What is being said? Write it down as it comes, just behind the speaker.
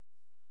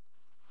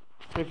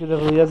Pirkei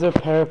Eliezer,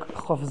 Perek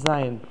Chof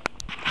Zayin.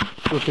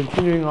 We're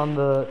continuing on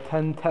the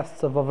 10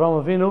 tests of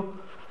Avraham Avinu.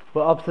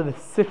 We're up to the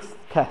 6th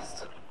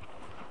test.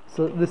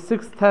 So the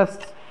 6th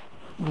test,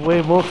 the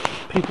way most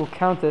people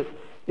count it,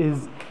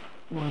 is...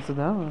 You want to sit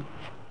down?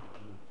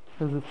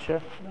 Or is it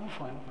chair? No,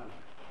 fine.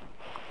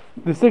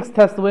 The 6th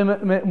test, the way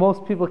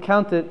most people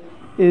count it,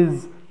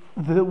 is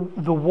the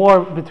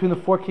war between the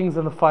 4 kings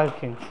and the 5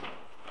 kings.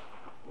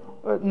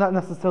 Not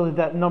necessarily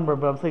that number,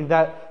 but I'm saying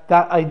that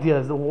idea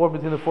is the war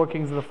between the 4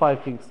 kings and the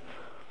 5 kings.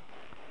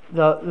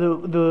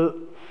 The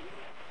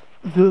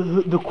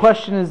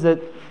question is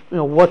that,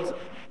 what's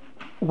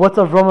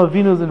Avraham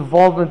Avinu's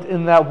involvement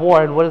in that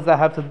war, and what does that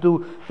have to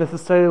do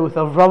necessarily with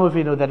Avraham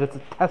Avinu, that it's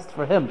a test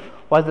for him?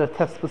 Why is it a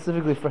test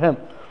specifically for him?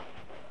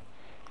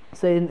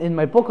 So in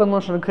my book on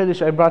Lashon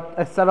HaKodesh,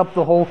 I set up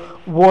the whole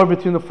war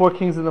between the 4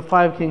 kings and the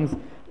 5 kings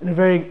in a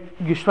very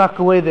gishmak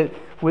way, that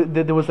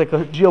there was like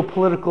a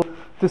geopolitical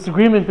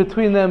disagreement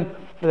between them,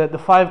 that the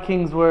 5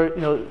 kings were,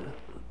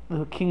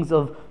 the kings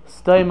of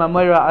Stoim,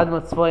 Amira,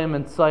 Admat, Tzvayim,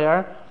 and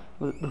Tsayar,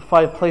 the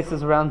 5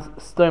 places around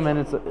Stoim and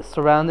its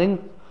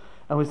surrounding.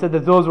 And we said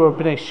that those were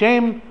Bnei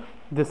Shem,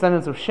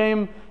 descendants of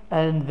Shem,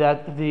 and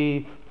that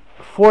the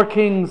 4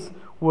 kings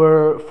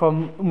were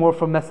more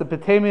from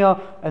Mesopotamia,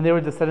 and they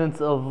were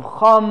descendants of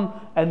Cham,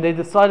 and they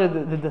decided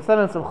that the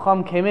descendants of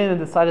Cham came in and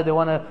decided they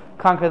want to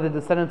conquer the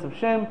descendants of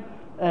Shem,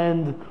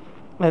 and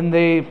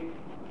they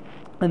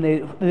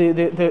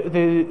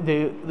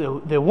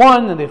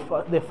won, and they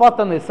fought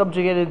them. They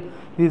subjugated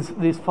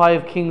these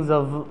 5 kings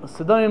of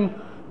Sodom,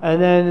 and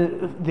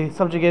then they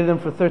subjugated them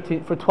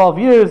for 12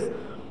 years,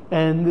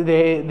 and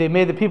they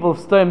made the people of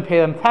Sodom pay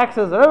them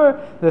taxes.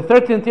 Whatever. The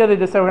 13th year they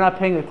decided we're not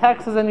paying the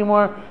taxes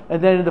anymore,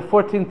 and then in the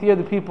 14th year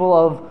the people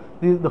of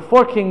the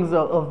 4 kings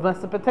of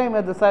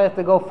Mesopotamia decided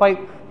to go fight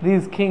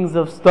these kings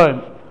of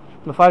Sodom,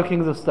 the 5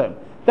 kings of Sodom.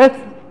 That's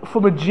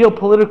from a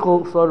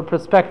geopolitical sort of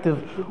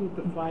perspective. Shouldn't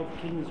the 5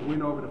 kings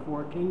win over the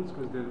 4 kings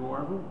because there's more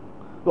of them?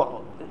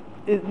 Well,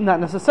 not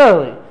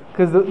necessarily,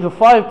 because the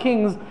 5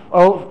 kings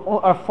are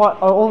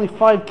only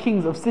 5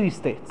 kings of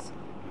city-states.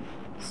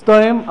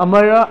 Stoim,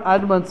 Amira,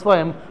 Adma, and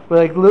Tzvayim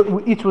were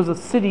each was a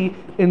city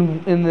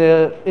in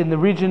the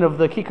region of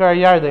the Kikar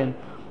Yarden,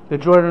 the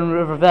Jordan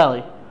River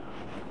Valley.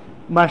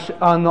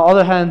 On the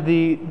other hand,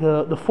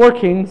 the 4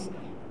 kings,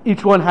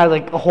 each one had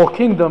like a whole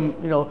kingdom.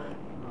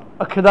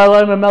 A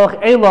Kedar Melech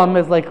Elam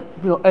is like,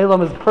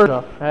 Elam is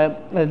Persia, right?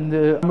 And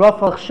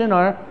Amraphel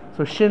Shinar,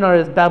 so Shinar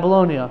is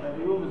Babylonia.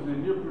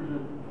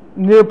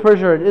 Near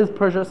Persia, it is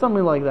Persia,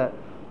 something like that.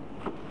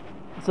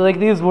 So like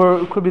they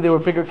were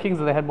bigger kings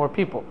and they had more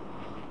people.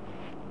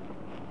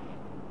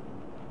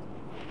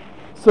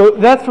 So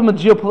that's from a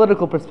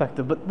geopolitical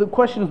perspective. But the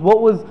question is,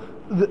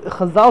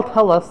 Chazal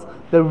tell us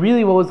that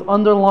really what was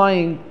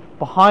underlying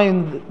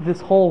behind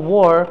this whole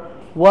war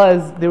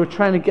was they were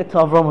trying to get to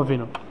Avraham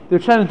Avinu. They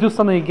were trying to do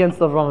something against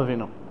Avraham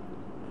Avinu.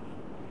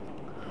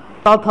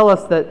 Chazal tell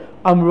us that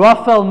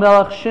Amraphel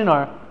Melech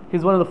Shinar,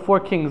 he's one of the 4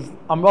 kings.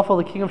 Amraphel,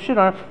 the king of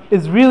Shinar,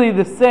 is really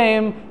the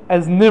same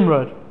as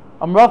Nimrod.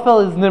 Amraphel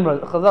is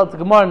Nimrod. Chazal, it's a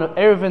Gemara in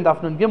Eruvin,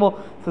 Daf Nun Gimel,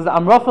 says that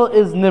Amraphel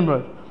is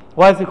Nimrod.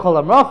 Why is he called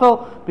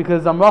Amraphel?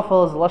 Because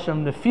Amraphel is the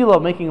lashon of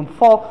Nefila, making him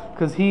fall,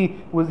 because he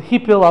was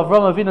Hipil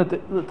Avraham Avinu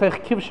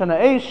Teich Kivshana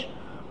Eish.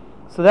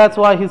 So that's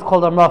why he's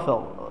called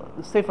Amraphel.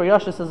 The Sefer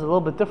Yasha says a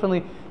little bit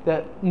differently,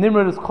 that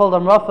Nimrod is called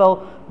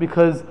Amraphel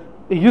because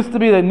it used to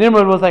be that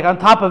Nimrod was like on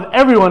top of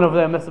everyone over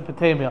there in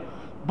Mesopotamia.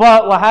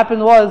 But what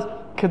happened was,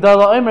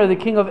 Kedar Omer, the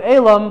king of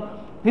Elam,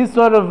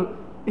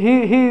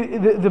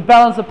 the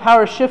balance of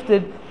power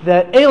shifted,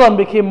 that Elam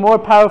became more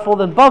powerful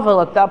than Bavel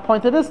at that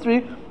point in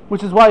history,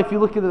 which is why if you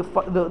look at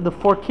the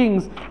 4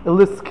 kings, it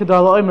lists Kedar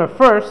Omer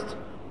first.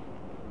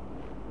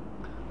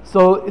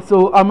 So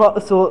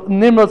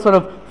Nimrod sort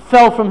of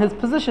fell from his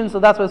position, so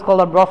that's why it's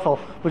called Amraphel,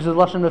 which is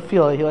Lashon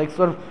Nefila. He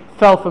sort of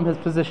fell from his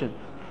position.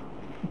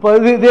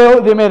 But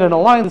they made an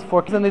alliance,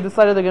 4 kings, and they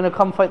decided they're going to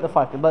come fight the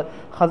 5 kings. But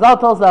Chazal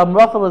tells that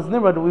Amraphel is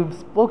Nimrod. We've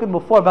spoken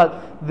before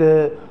about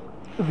the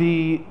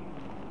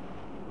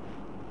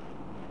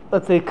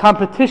let's say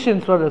competition,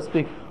 so to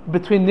speak,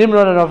 between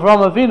Nimrod and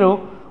Avraham Avinu.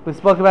 We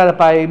spoke about it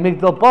by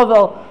Migdal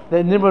Bavel,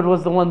 that Nimrod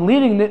was the one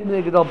leading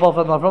Migdal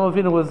Bavel, and Avraham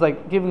Avinu was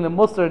like giving them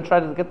muster and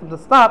trying to get them to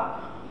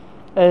stop.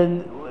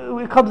 And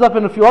it comes up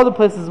in a few other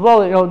places as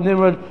well.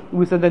 Nimrod.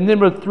 We said that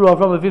Nimrod threw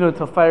Avraham Avinu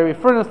into a fiery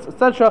furnace,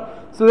 etc.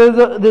 So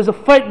there's a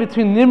fight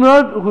between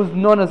Nimrod, who's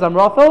known as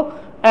Amraphel,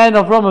 and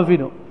Avraham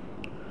Avinu.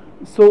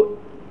 So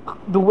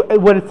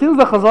what it seems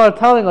like Chazal are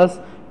telling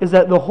us is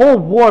that the whole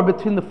war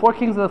between the 4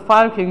 kings and the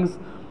 5 kings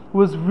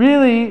was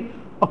really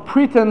a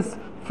pretense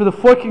for the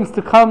 4 kings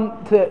to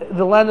come to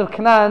the land of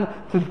Canaan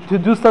to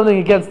do something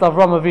against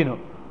Avraham Avinu.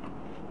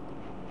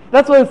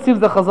 That's what it seems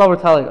that Chazal were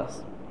telling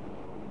us.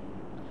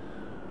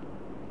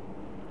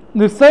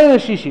 Nisayan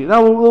Ashishi.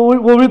 Now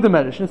we'll read the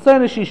Medrash.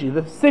 Nisayan Ashishi.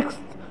 The 6th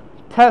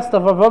test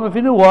of Avraham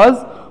Avinu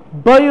was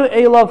Bayu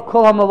Elav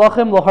Kol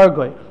HaMalachim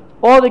Lohargoi.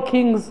 All the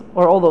kings,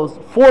 or all those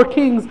 4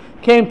 kings,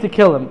 came to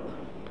kill him.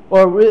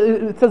 Or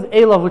it says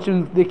Elav, which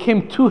means they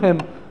came to him.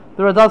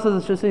 The Radal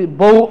says it should say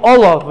Bo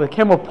Olav. They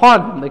came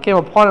upon him. They came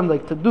upon him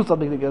like to do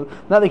something together.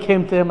 Not they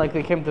came to him like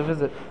they came to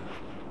visit.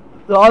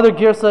 The other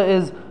girsa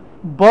is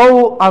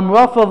Bo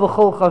Amrafel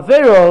v'chol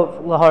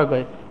chavero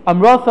lahargay.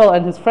 Amrafel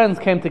and his friends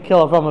came to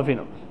kill Avram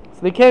Avinu.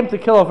 So they came to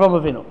kill Avram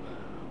Avinu.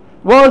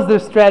 What was their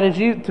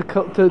strategy to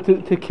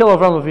kill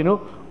Avram Avinu?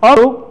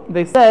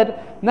 They said,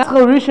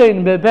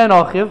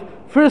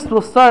 first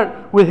we'll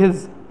start with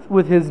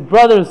his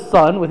brother's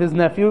son, with his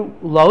nephew,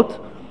 Lot.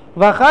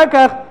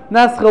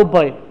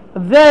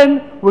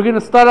 Then we're going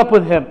to start up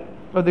with him.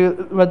 Or the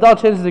Radal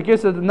changes the gear,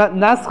 so not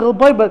Naschel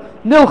Bay,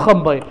 but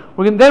Nilcham Bay.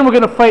 Then we're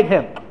going to fight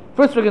him.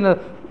 First we're going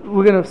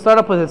to start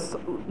up with his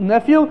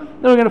nephew,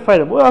 then we're going to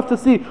fight him. We'll have to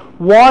see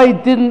why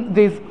didn't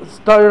they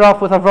start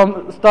up with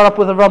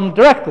Avram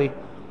directly.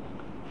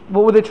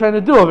 What were they trying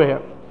to do over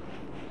here?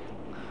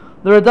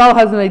 The Radal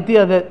has an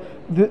idea that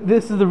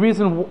this is the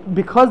reason,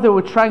 because they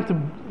were trying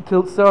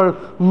to sort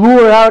of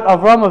lure out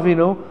Avram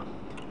Avinu.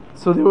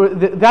 So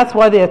that's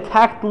why they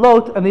attacked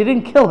Lot, and they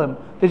didn't kill him.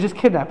 They just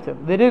kidnapped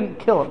him. They didn't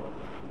kill him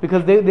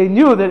because they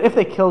knew that if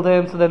they killed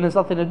him, so then there's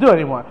nothing to do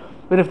anymore.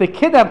 But if they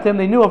kidnapped him,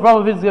 they knew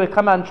Avram Avinu was going to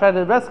come out and try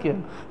to rescue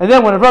him. And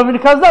then when Avram Avinu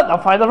comes out, they'll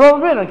find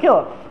Avram Avinu and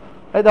kill him.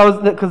 Right? That was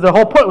because the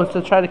whole point was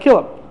to try to kill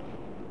him.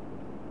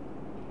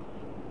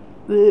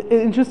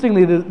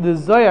 Interestingly, the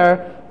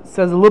Zohar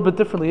says a little bit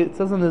differently. It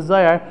says in the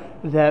Zohar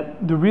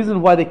that the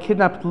reason why they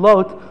kidnapped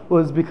Lot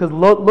was because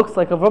Lot looks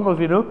like Avram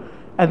Avinu,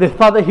 and they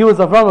thought that he was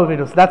Avram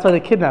Avinu, so that's why they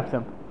kidnapped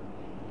him.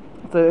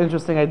 It's an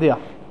interesting idea.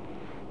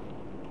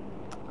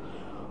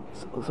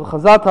 So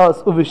Chazal tells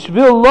us,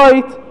 "Uvishvil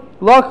Lot,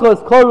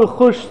 Lachos Kol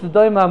Rechush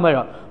Sodom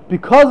Amora."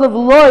 Because of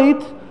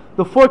Lot,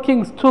 the four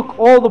kings took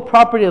all the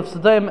property of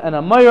Sodom and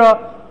Amora.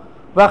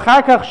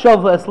 V'achakach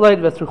shavu es Lot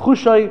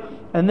v'esrechushay.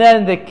 And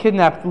then they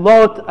kidnapped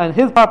Lot and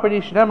his property.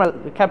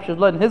 They captured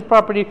Lot and his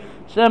property.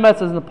 Shneimar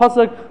says in the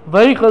pasuk,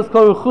 "Vayichos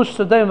kol rechush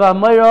Sodom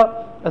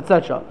v'Amora,"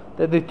 etc.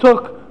 That they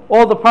took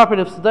all the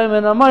property of Sodom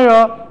and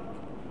Amora.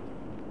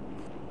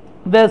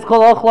 There's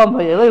kol ochlam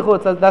v'yelechu.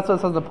 That's what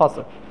it says in the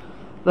pasuk.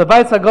 The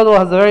Beit Hagadol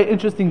has a very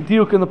interesting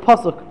diuk in the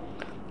pasuk.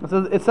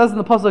 It says in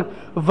the pasuk,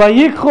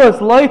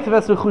 "Vayichos Lot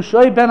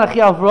v'esrechushay ben achi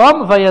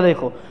Avram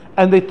v'yelechu,"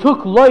 and they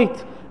took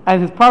Lot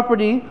and his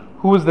property,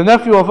 who was the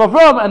nephew of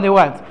Avram, and they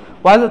went.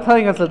 Why is it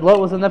telling us that Lot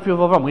was the nephew of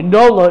Avram? We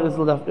know Lot is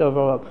the nephew of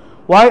Avram.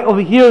 Why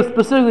over here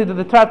specifically did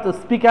they try to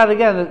speak out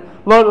again that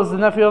Lot was the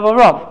nephew of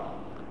Avram?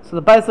 So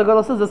the Beit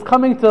Hagadol says it's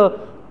coming to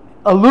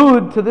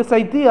allude to this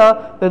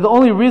idea that the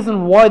only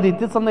reason why they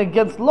did something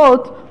against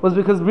Lot was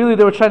because really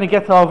they were trying to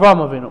get to Avram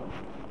Avinu.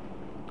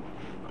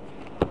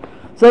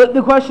 So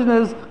the question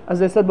is,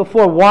 as I said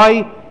before,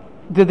 why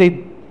did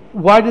they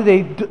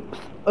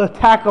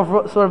attack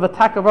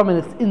Avram in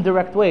this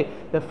indirect way?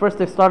 That first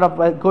they start off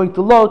by going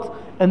to Lot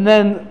and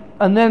then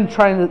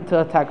trying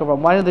to attack Avram.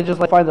 Why didn't they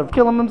just find him,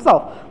 kill him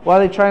himself? Why are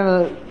they trying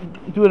to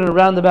do it in a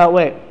roundabout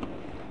way?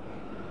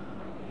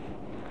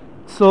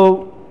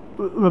 So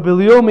Rabbi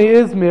Leo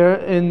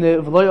Me'izmir in the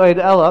V'lo Yoed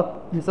Ella,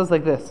 he says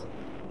like this.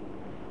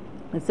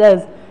 It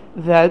says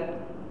that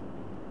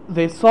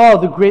they saw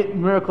the great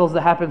miracles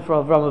that happened for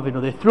Avram Avinu.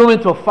 They threw him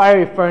into a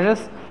fiery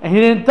furnace and he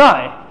didn't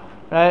die,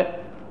 right?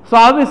 So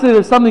obviously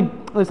there's something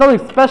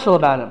special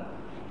about him,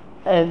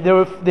 and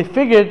they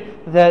figured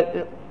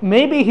that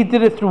maybe he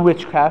did it through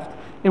witchcraft.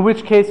 In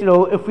which case,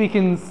 if we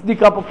can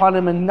sneak up upon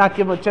him and not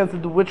give him a chance to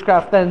do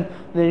witchcraft, then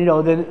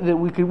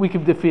we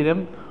could defeat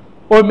him.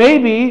 Or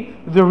maybe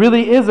there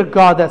really is a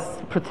God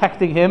that's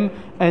protecting him,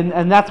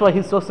 and that's why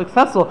he's so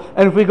successful.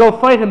 And if we go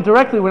fight him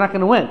directly, we're not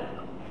going to win.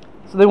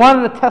 So they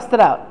wanted to test it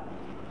out.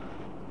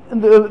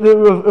 And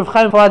Rav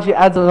Chaim Falaji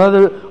adds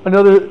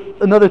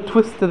another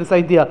twist to this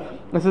idea.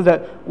 It says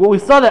that we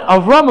saw that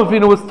Avram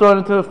Avinu was thrown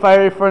into a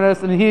fiery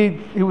furnace and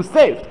he was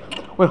saved.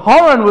 When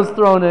Haran was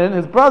thrown in,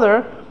 his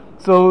brother,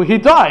 so he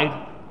died.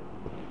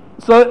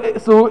 So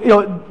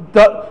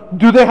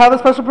do they have a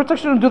special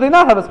protection or do they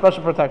not have a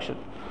special protection?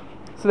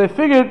 So they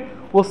figured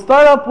we'll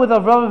start up with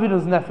Avram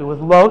Avinu's nephew, with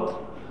Lot,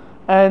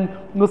 and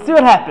we'll see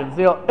what happens.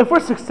 If we're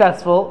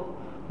successful,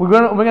 we're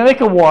gonna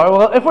make a war.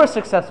 Well, if we're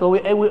successful,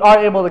 we are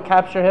able to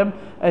capture him,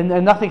 and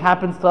nothing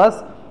happens to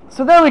us.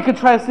 So then we could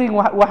try seeing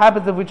what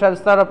happens if we try to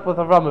start up with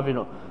Avram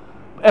Avinu.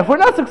 If we're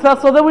not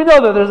successful, then we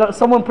know that there's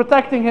someone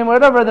protecting him or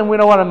whatever, then we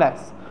don't want to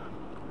mess.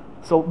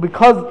 So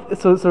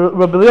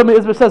Rabbi Leo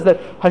Me'izmir says that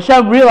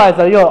Hashem realized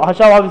that,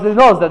 Hashem obviously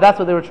knows that that's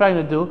what they were trying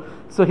to do.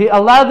 So he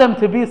allowed them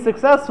to be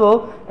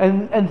successful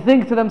and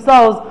think to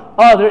themselves,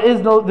 there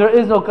is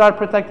no God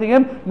protecting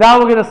him. Now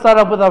we're going to start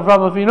up with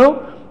Avram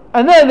Avinu.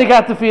 And then they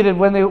got defeated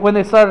when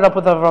they started up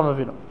with Avram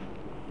Avinu.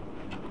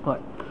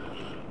 Right.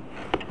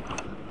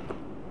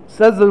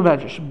 Says the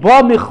Medrash,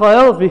 Ba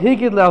Michael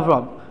v'higid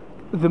le'Avram.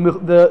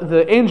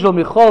 The angel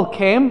Michael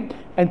came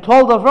and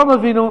told Avram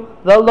Avinu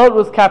that Lot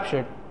was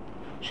captured.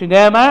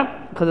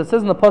 Shneimar, because it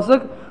says in the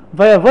pasuk,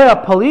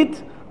 Vayavoya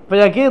palit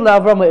v'yagid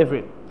le'Avram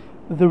ha'ivri.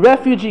 The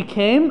refugee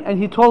came and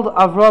he told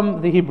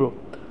Avram the Hebrew.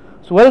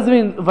 So what does it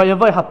mean,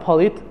 Vayavoya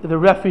palit, the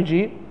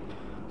refugee?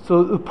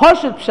 So the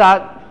Pashat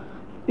Pshat,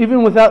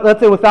 even without, let's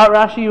say without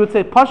Rashi, you would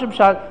say Pashim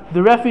Pshat,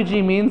 the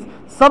refugee means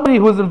somebody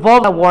who was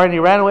involved in that war and he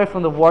ran away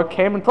from the war,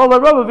 came and told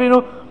Avraham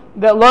Avinu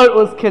that Lot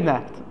was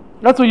kidnapped.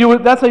 That's how you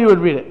would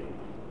read it.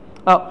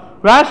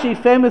 Rashi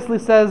famously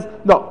says,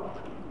 no,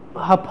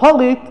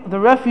 Hapolit, the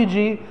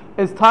refugee,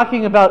 is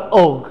talking about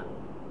Og.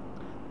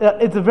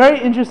 It's a very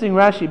interesting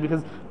Rashi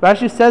because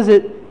Rashi says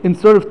it in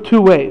sort of two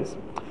ways.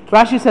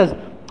 Rashi says,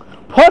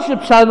 Pashim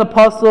Pshat in the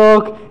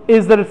Pasuk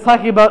is that it's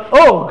talking about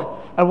Og.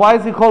 And why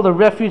is he called a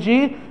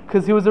refugee?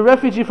 Because he was a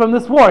refugee from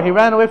this war. He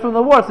ran away from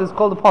the war, so he's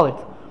called a Polit.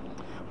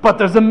 But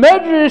there's a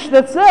Medrash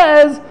that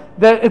says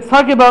that it's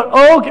talking about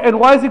Og, and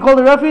why is he called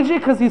a refugee?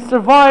 Because he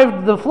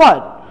survived the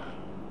flood.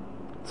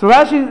 So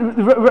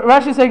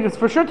Rashi is saying it's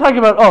for sure talking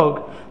about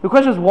Og. The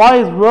question is, why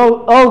is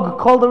Og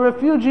called a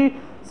refugee?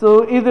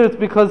 So either it's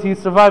because he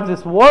survived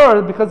this war,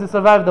 or because he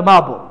survived the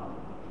Mabul.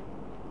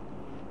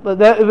 But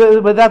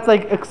that's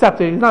like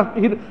accepted.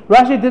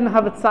 Rashi didn't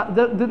have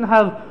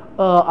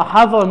a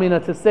hava amina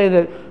to say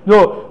that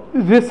no,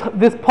 this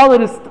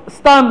Polit is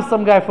stam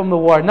some guy from the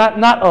war,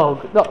 not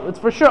Og. No, it's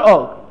for sure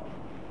Og.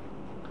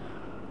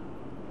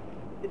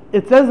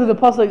 It says in the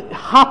pasuk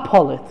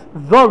ha-Polit,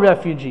 the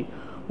refugee.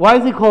 Why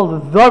is he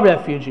called the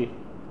refugee?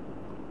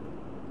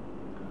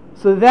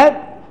 So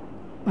that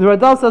the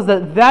Radal says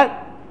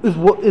that is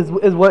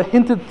what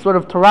hinted sort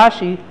of to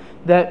Rashi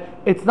that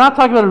it's not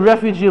talking about a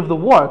refugee of the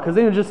war, because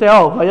then you just say, a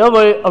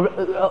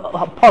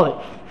Polit,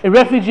 a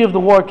refugee of the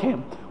war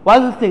came. Why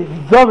does it say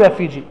the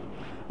refugee?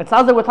 It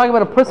sounds like we're talking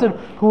about a person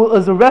who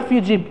is a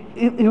refugee.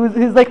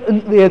 He's like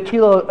an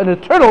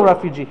eternal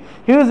refugee.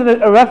 He was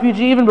a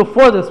refugee even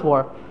before this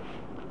war.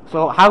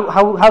 So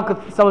how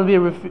could someone be a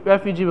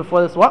refugee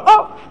before this war?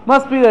 Oh,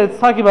 must be that it's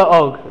talking about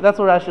Og. That's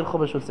what Rashi and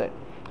Chumash would say.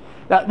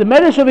 Now the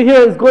Medrash over here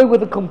is going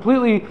with a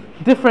completely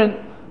different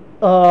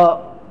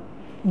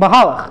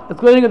mahalach. It's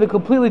going in a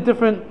completely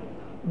different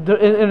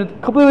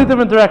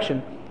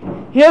direction.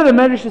 Here the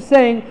Medrash is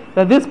saying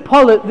that this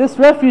Polit, this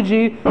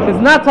refugee, is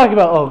not talking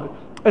about Og.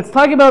 It's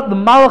talking about the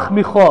Malach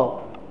Michal.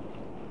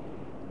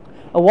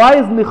 And why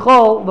is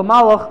Michal, the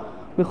Malach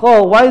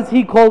Michal, why is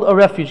he called a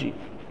refugee?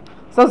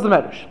 Says the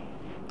Medrash.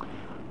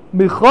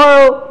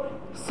 Michal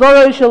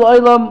Sarai Shel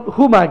Olam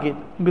Hu Magid.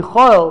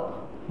 Michal,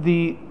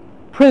 the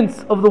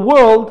prince of the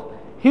world,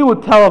 he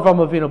would tell Avraham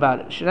Avinu about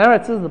it. Shnei,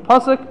 it says in the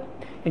pasuk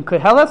in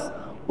Koheles,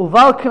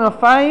 Uval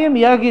Kanafayim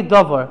Yagid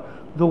Davar.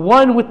 The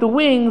one with the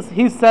wings,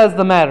 he says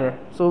the matter.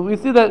 So we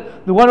see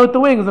that the one with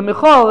the wings, the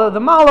Michal, the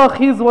Malach,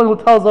 he's the one who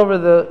tells over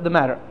the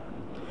matter.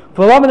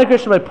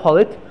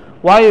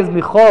 Why is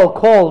Michal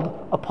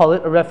called a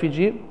Polit, a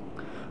refugee?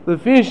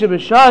 Because at the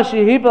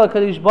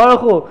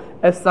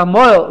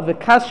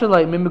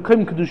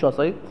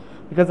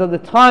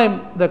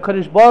time that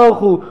Kadosh Baruch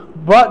Hu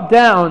brought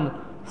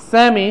down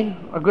Sami,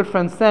 our good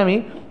friend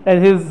Sami,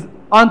 and his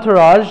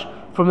entourage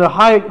from the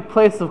high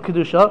place of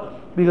Kedusha,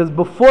 because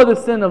before the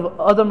sin of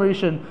Adam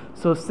Rishon,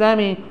 so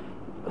Sami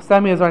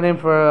is our name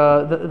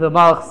for the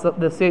Malach,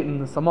 the Satan,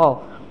 the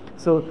Samal.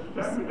 So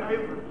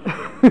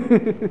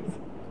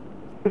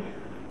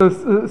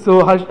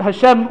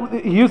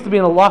Hashem, he used to be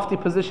in a lofty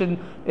position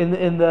in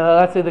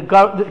the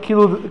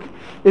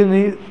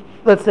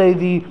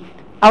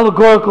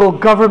allegorical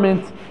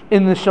government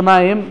in the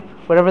Shemayim,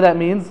 whatever that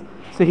means.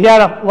 So he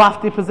had a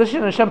lofty position,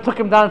 and Hashem took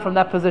him down from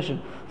that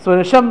position. So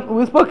Hashem,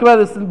 we spoke about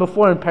this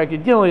before in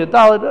Perkei Gimel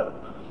Yadalit.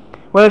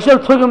 When Hashem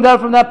took him down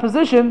from that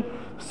position,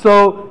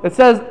 so it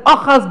says,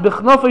 Achaz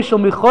b'chnofei shel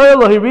Michoel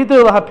lo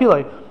hiridu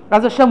lahapilei.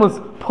 As Hashem was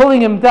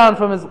pulling him down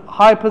from his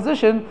high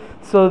position,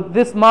 so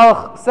this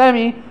Malach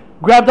Sami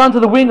grabbed onto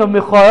the wing of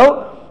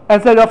Michoel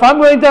and said, if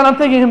I'm going down, I'm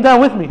taking him down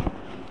with me.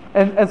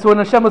 And so when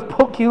Hashem was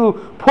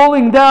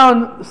pulling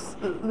down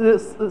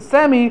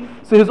Sami,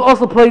 so he was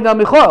also pulling down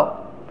Michoel.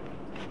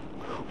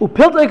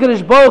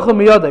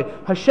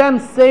 Hashem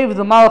saved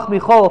the Malach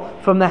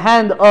Michoel from the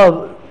hand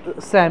of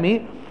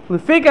Sami.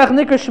 That's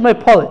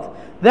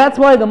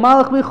why the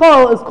Malach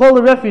Michal is called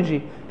a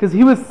refugee, because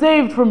he was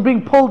saved from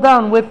being pulled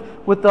down with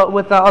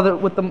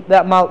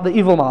the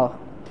evil Malach.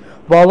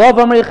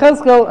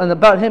 And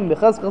about him,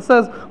 Yechezkel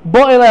says,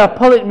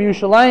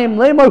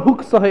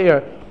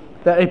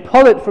 that a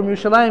Polit from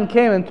Yerushalayim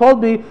came and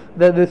told me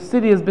that the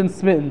city has been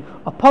smitten.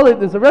 A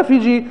Polit is a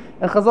refugee,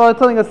 and Chazal are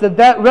telling us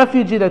that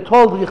refugee that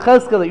told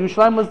Yechezkel that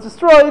Yerushalayim was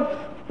destroyed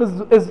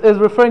is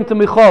referring to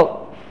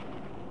Michal.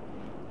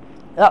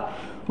 Yeah.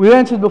 We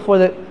mentioned before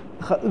that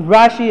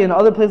Rashi and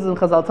other places in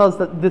Chazal tell us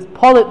that this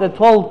Polit that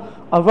told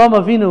Avraham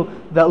Avinu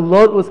that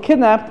Lot was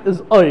kidnapped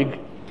is Og.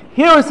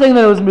 Here we're saying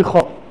that it was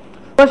Michal.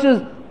 The question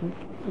is,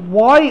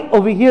 why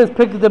over here is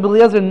Pirkei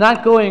Eliezer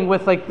not going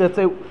with, like, let's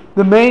say,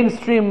 the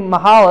mainstream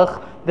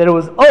Mahalach that it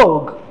was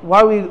Og?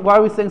 Why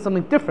are we saying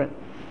something different?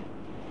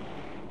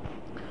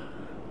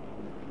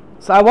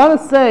 So I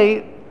want to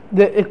say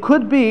that it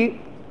could be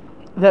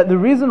that the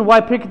reason why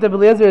Pirkei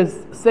Eliezer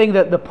is saying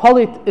that the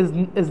Polit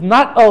is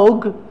not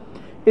Og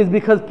is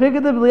because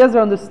Pirkei Eliezer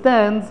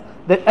understands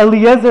that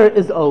Eliezer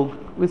is Og.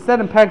 We said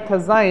in Perek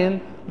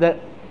Tazayin that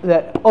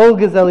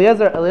Og is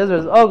Eliezer, Eliezer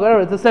is Og,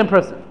 whatever, it's the same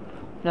person.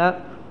 Yeah?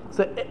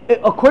 So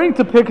according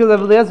to Pirkei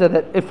Eliezer,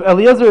 that if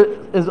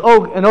Eliezer is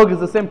Og and Og is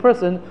the same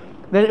person,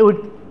 then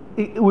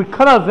it would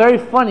cut out very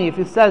funny if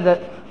you said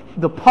that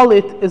the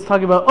Palit is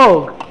talking about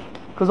Og.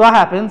 Because what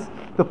happens?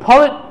 The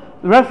Palit,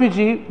 the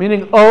refugee,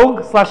 meaning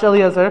Og /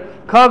 Eliezer,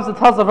 comes and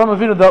tells Avram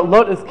Avinu that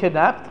Lot is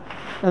kidnapped.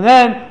 And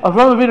then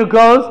Avram Avinu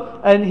goes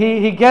and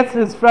he gets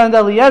his friend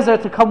Eliezer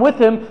to come with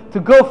him to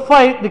go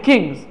fight the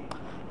kings.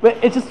 But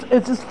it's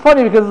just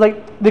funny because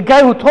like the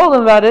guy who told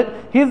him about it,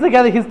 he's the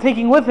guy that he's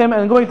taking with him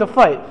and going to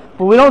fight.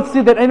 But we don't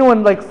see that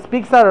anyone like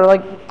speaks out or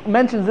like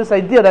mentions this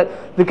idea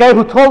that the guy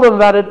who told him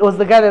about it was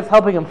the guy that's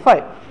helping him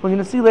fight. We're going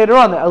to see later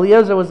on that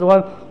Eliezer was the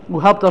one who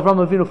helped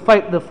Avram Avinu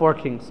fight the 4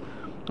 kings.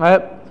 All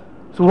right.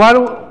 So why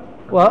do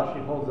what?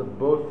 Rashi holds that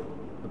both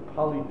the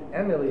Palit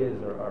and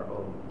Eliezer are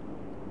Og.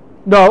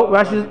 No,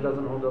 Rashi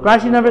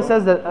Rashi never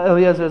says that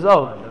Eliezer is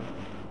Og.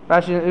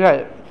 Rashi,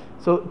 right.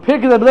 So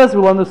Pirkei Eliezer,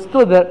 who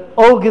understood that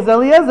Og is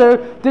Eliezer,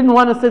 didn't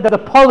want to say that the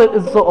Palit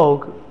is so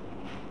Og.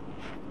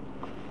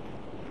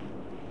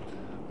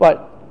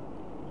 What?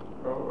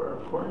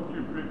 According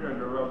to Pirkei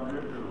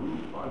Eliezer, who's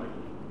Palit?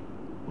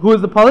 Who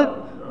is the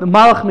Palit? The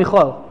Malach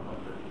Michal.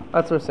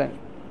 That's what we're saying.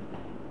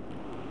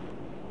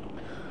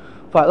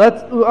 Fine.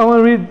 I want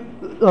to read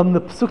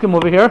the Psukim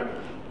over here,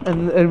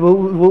 and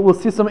we'll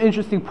see some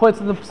interesting points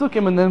in the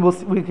Psukim, and then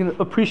we can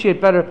appreciate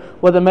better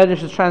what the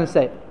Medrash is trying to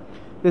say.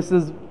 This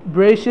is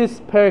Bereshis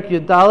Perek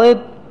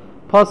Yudalid,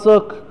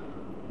 Pasuk,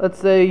 let's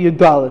say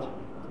Yudalid.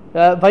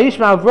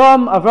 Vayishma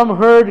Avram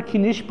heard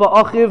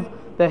Kinishba Achiv,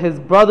 that his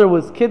brother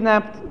was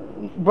kidnapped.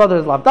 Brother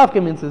is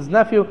Lavdavke, means his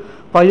nephew.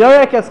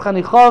 Vayarek es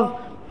Chanichav,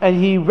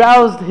 and he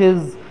roused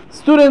his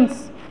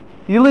students,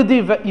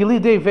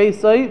 Yilidei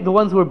Veisai, the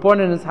ones who were born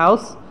in his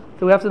house.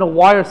 So we have to know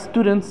why are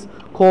students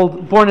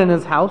called born in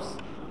his house.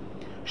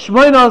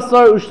 Shmoina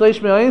Asar Ushleish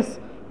Me'ais,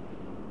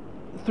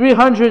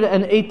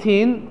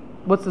 318.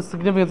 What's the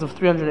significance of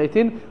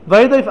 318?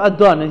 Vayidaif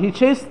Adon, and he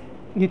chased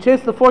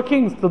the 4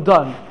 kings to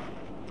Dan.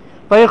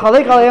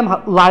 Vayichalek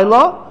alayim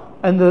Laila,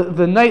 and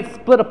the night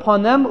split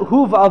upon them.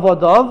 Hu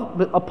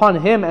va'avodav, upon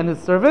him and his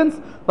servants.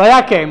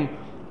 Vayakem,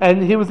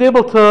 and he was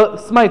able to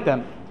smite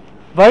them.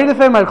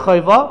 Vayidafem al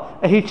Chayva,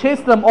 and he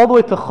chased them all the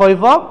way to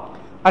Chayva.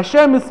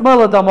 Asher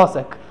mismala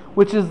Damasek,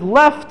 which is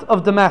left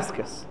of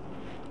Damascus.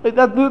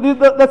 That's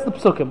the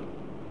psukim.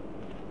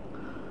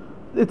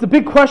 It's a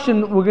big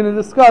question we're going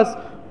to discuss.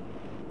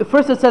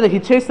 First it said that he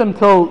chased them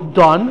till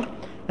dawn,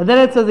 and then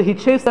it says that he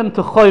chased them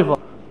to Chayva.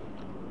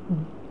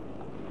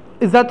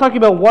 Is that talking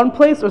about one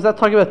place, or is that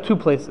talking about 2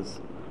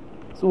 places?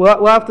 So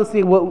we'll have to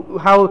see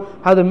how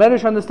the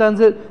Medrash understands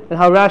it, and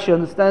how Rashi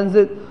understands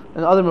it,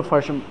 and other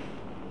Mefarshim.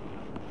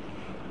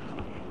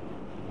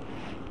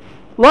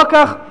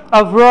 Lakach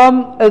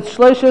Avram et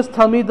Shleishes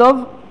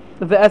Talmidov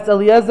ve'es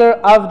Eliezer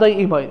Avdai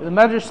Imai. The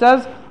Medrash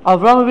says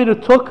Avram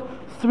Avinu took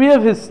 3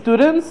 of his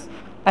students,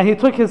 and he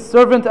took his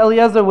servant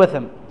Eliezer with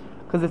him.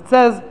 Because it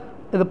says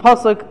in the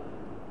pasuk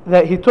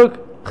that he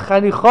took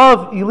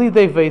Chanichav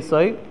Yilidei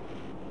Veisai.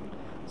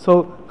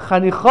 So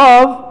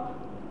Chanichav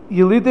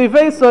Yilidei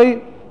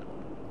Veisai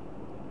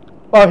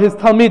are his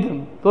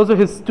Talmidim. Those are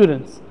his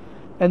students.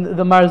 And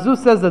the Marzu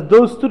says that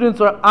those students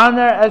are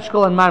Anar,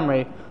 Eshkol, and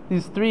Mamre.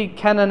 These 3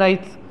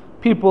 Canaanite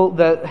people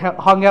that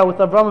hung out with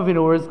Avram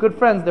Avinu were his good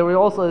friends. They were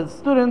also his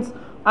students.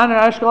 Anar,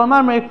 Eshkol, and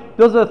Mamre.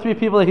 Those are the 3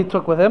 people that he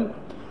took with him.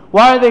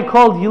 Why are they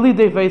called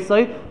Yilidei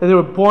Veisai? That they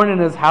were born in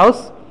his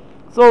house.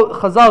 So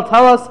Chazal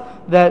tell us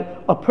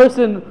that a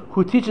person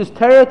who teaches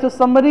Torah to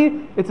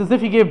somebody, it's as if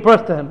he gave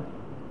birth to him.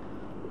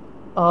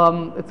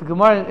 It's a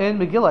Gemara in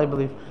Megillah, I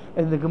believe,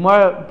 and the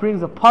Gemara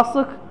brings a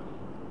pasuk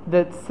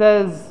that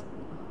says,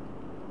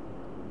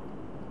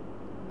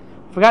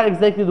 I forgot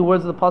exactly the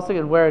words of the pasuk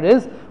and where it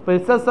is, but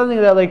it says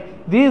something that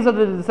like these are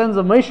the descendants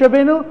of Moshe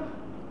Rabbeinu,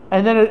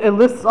 and then it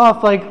lists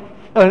off like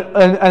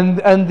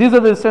and these are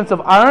the descendants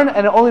of Aaron,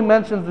 and it only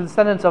mentions the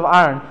descendants of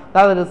Aaron,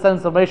 not the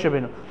descendants of Moshe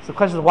Rabbeinu. So the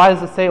question is, why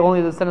does it say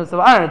only the descendants of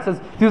Aaron? It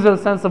says these are the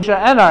descendants of Moshe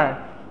and Aaron,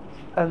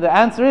 and the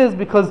answer is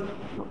because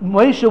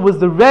Moshe was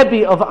the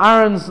Rebbe of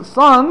Aaron's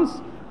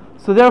sons,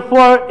 so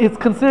therefore it's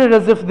considered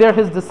as if they're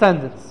his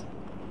descendants.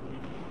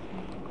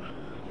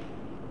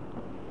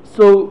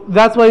 So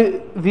that's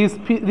why these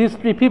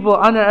 3 people,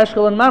 Anar,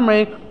 Eshkol, and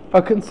Mamre,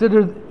 are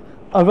considered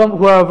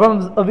who are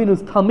Avram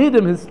Avinu's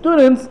Talmidim, his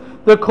students.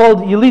 They're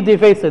called Yilidei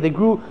Veisai.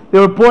 They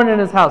were born in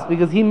his house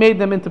because he made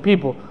them into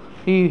people.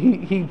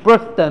 He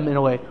birthed them in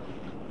a way.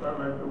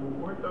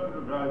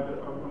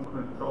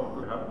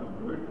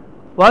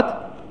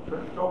 What?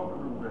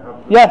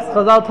 Yes,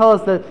 Chazal tell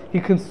us that he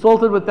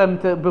consulted with them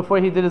before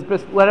he did his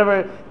bris,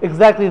 whatever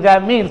exactly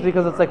that means,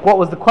 because it's like, what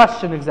was the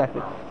question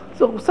exactly?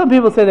 So some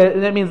people say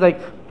that means like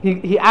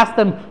he asked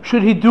them,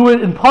 should he do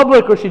it in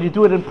public or should he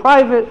do it in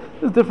private?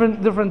 There's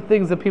different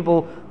things that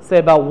people say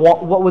about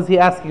what was he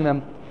asking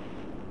them.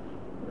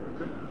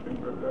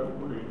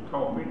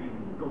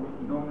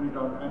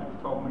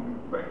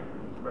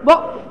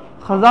 Well,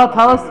 Chazal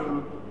tell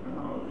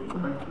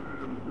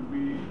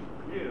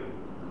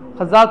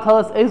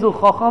us Ezu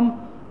Chacham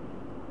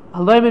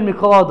Halaymin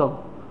Mikol Adam,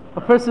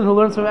 a person who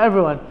learns from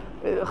everyone.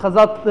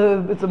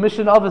 Chazal, it's a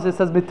mission of us. It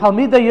says,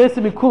 "Talmida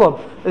yosem mikulam."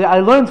 I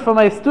learned from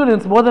my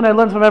students more than I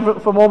learned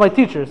from all my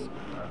teachers.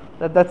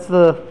 That's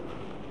the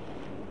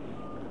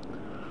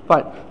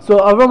fine. So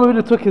Avraham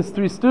Avinu took his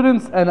 3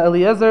 students and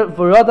Eliezer,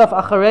 v'radaf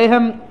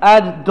achareihem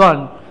ad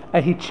Dan,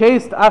 and he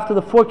chased after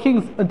the 4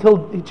 kings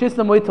until he chased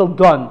them away till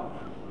Dan.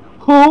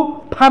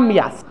 Who?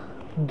 Pamias.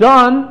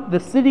 Dan, the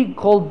city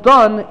called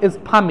Dan, is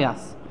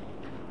Pamias.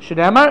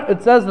 Shneimar,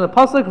 it says in the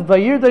pasuk,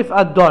 vayirdaif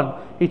ad Dan.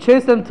 He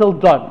chased them till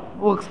Dan.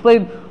 We'll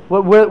explain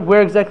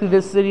where exactly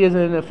this city is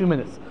in a few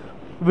minutes.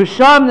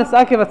 Visham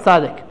nesakev at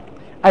tzaddik.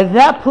 At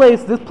that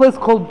place, this place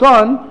called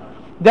Dan,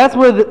 that's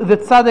where the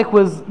tzaddik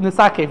was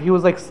nesakev.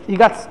 He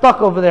got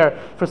stuck over there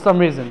for some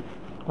reason.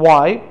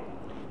 Why?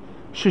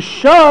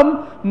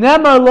 Shisham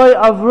nemar loy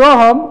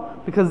Avraham,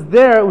 because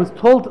there it was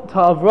told to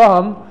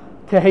Avraham,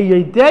 you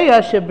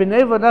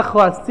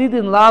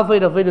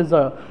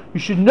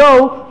should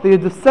know that your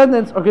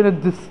descendants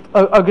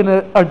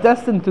are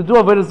destined to do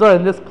avodah zarah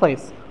in this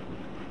place.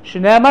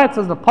 Shneimar, it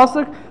says in the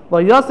pasuk,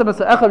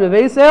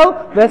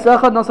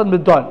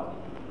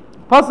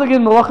 pasuk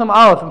in Melachim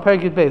Aleph in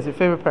Perek Beis, your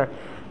favorite pair.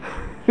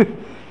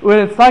 When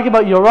it's talking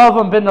about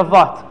Yeravam ben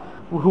Nevat,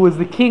 who was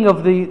the king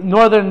of the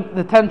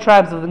 10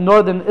 tribes of the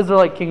northern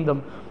Israelite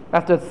kingdom,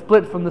 after it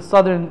split from the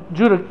southern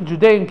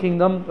Judean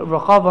kingdom,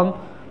 Rechavam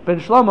ben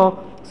Shlomo.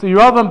 So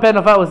Yeravam ben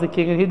Nevat was the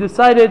king, and he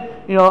decided,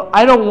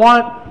 I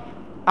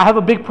have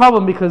a big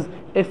problem, because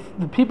if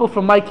the people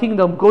from my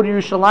kingdom go to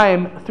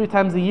Yerushalayim 3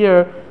 times a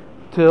year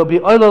to be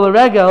Oilo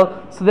L'Regel,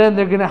 so then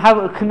they're going to have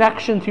a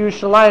connection to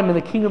Yerushalayim and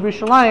the king of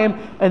Yerushalayim,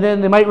 and then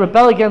they might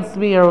rebel against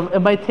me, or it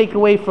might take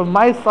away from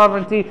my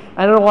sovereignty.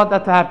 I don't want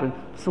that to happen.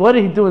 So what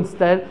did he do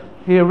instead?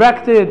 He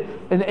erected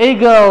an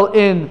egel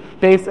in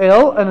Beis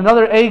El and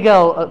another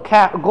egel, a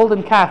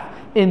golden calf,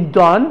 in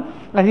Dan,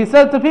 and he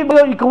said to people,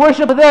 you can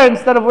worship there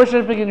instead of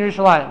worshiping in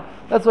Yerushalayim.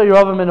 That's what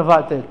Yeravam ben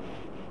Nevat did.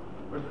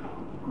 But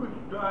Gush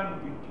Dan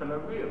in Tel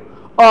Aviv.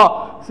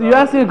 Oh, so you're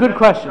asking a good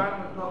question.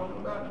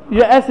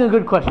 You're asking a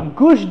good question.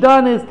 Gush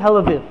Dan is Tel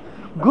Aviv.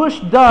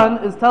 Gush Dan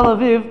is Tel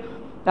Aviv.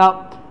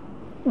 Now,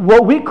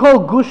 what we call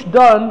Gush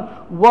Dan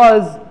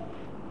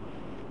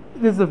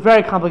this is a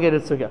very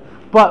complicated sugya,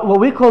 but what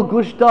we call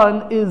Gush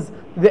Dan is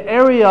the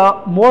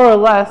area, more or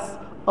less,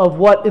 of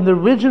what in the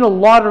original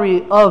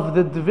lottery of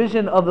the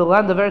division of the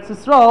land of Eretz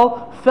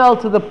Yisrael fell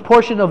to the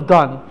portion of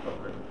Dan.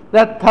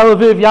 That Tel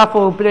Aviv,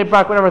 Yafo, Bnei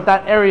Brak, whatever,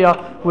 that area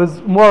was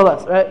more or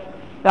less, right?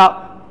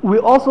 Now, we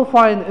also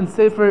find in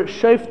Sefer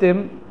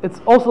Shoftim,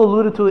 it's also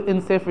alluded to in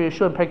Sefer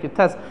Yeshua and Perek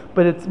Yutes,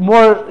 but it's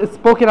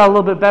spoken out a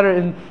little bit better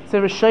in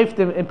Sefer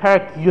Shoftim in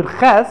Perek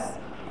Yudches,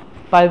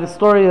 by the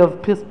story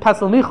of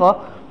Pasel Micha.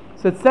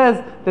 So it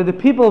says that the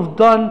people of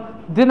Dan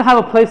didn't have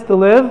a place to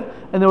live,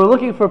 and they were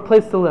looking for a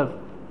place to live.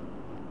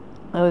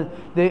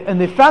 And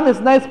they found this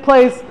nice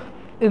place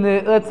in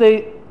the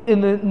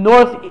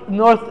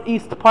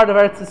northeast part of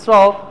Eretz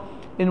Yisrael,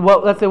 in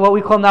what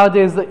we call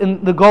nowadays in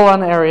the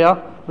Golan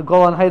area, the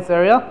Golan Heights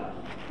area.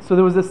 So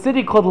there was a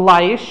city called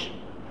Laish,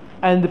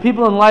 and the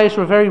people in Laish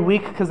were very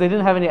weak because they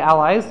didn't have any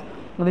allies.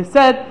 And they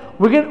said,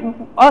 the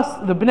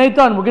Bnei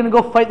Dan, we're going to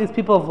go fight these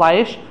people of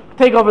Laish,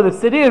 take over the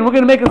city, and we're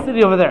going to make a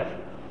city over there.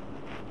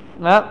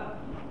 Yeah.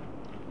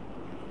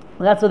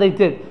 And that's what they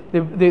did.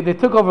 They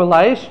took over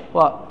Laish.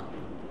 What?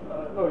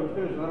 No, you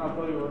finish, then I'll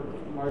tell you what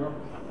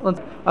my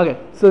Okay,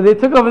 so they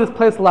took over this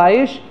place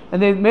Laish,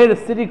 and they made a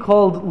city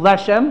called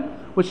Leshem,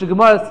 which the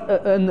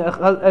Gemara and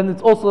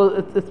it's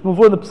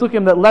before the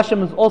Psukim that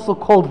Leshem is also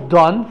called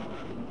Dan.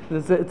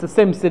 It's the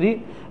same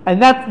city,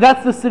 and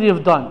that's the city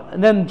of Dan.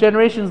 And then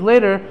generations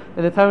later,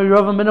 in the time of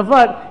Yeravam ben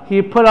Nevat,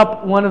 he put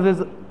up one of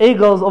his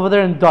egels over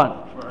there in Dan.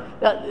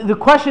 The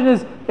question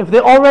is, if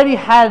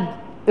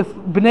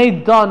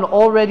Bnei Dan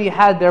already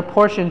had their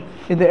portion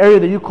in the area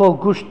that you call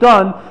Gush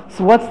Dan,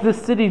 so what's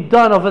this city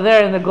Dan over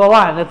there in the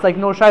Golan? It's like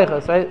no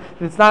shaykhs, right?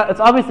 It's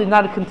obviously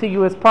not a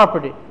contiguous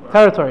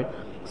territory.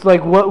 So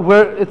like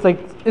where it's like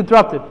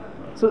interrupted.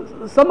 So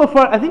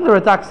I think the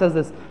Radak says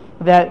this,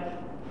 that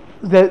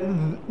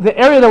the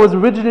area that was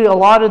originally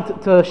allotted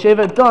to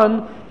Shevet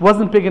Dan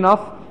wasn't big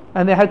enough,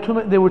 and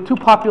they were too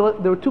populous,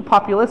 and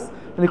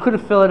they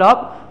couldn't fill it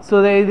up. So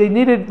they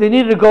needed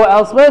to go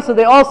elsewhere. So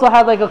they also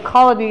had like a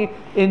colony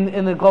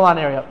in the Golan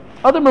area.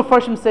 Other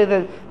Mefarshim say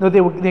that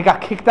they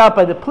got kicked out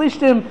by the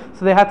Plishtim,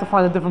 so they had to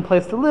find a different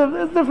place to live.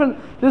 There's different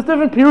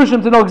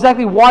Pirushim to know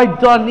exactly why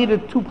Dan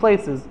needed 2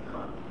 places.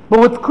 But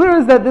what's clear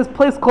is that this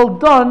place called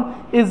Dan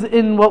is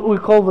in what we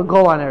call the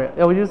Golan area.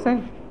 Yeah, what are you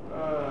saying?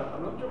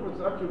 I'm not sure if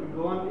it's actually the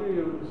Golan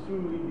area. It would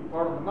assumedly be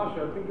part of the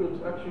Masha. I think it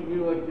was actually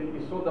near like the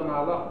Yisod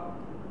HaMa'alah.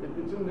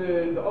 It's in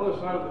the other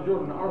side of the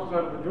Jordan, our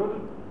side of the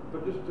Jordan,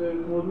 but just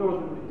more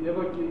north. You have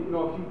like a few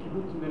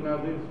kibbutz in there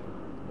nowadays.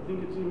 I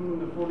think it's even in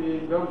the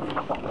 48 boundary.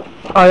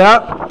 Oh yeah.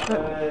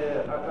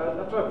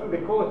 That's why I think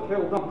they call it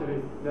Tel Dan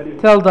today.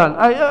 Tel Dan.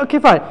 Okay,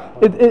 fine.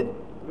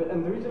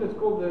 And the reason it's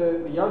called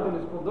the Yarden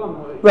is called Dan.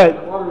 Right.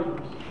 The water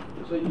regions.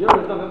 So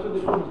Yarden, that's where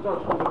the Jordan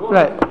starts. The Golan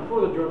Right. is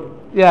before the Jordan.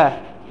 Yeah.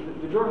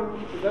 The Jordan,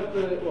 that's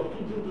what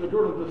feeds into the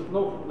Jordan, the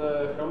snow from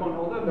the Hermon and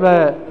all that.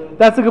 Right.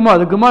 That's the Gemara.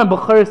 The Gemara in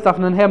Bukhari Staf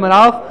Nun Hem and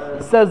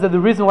Alf says that the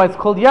reason why it's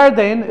called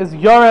Yarden is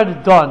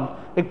Yared Don.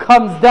 It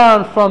comes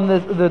down from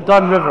the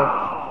Don River.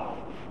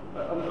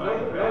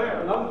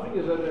 Another thing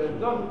is that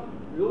Don,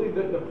 really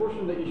the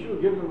portion that Yeshua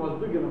gave them was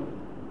big enough.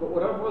 But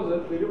whatever it was,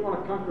 that they didn't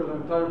want to conquer the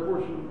entire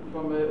portion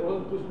from it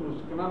wasn't Tusmus, it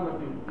was Canaan, I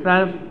think.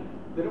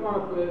 They didn't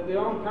want to. They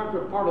only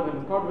conquer part of it.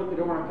 And part of it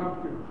they didn't want to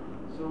conquer.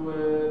 So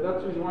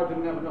that's the reason why they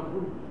didn't have enough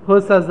room. Who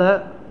says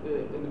that?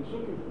 In the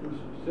Psukim,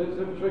 it says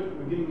at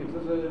the beginning. It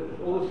says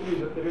all the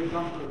cities that they didn't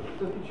conquer. It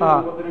says each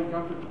area what they didn't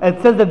conquer.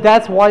 It says that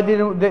that's why they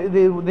didn't.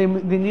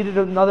 They needed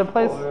another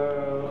place.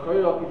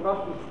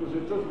 Because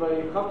it says by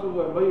Chatzu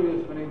and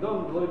Bayis when they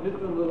done, Lord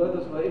Hitler led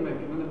us like Imek,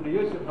 and then the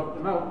Yosef helped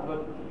them out.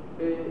 But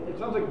it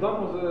sounds like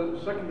Dan was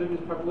a second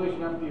biggest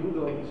population after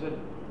Yehuda, like he said.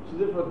 So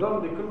therefore,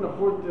 Dan, they couldn't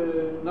afford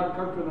to not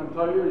conquer the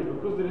entire area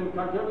because they didn't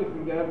conquer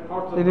everything. They had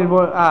parts of. They did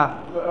more.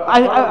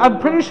 I'm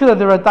pretty sure that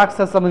the Radak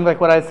says something like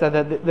what I said,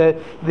 that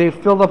they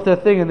filled up their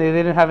thing and they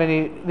didn't have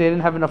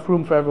enough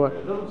room for everyone.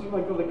 It doesn't seem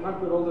like though they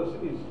conquered all the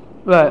cities.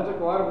 Right. It sounds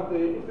like a lot of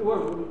it. If they were,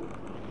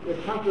 they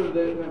conquered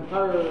the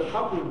entire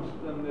province,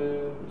 and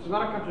it's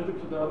not a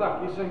contradiction to the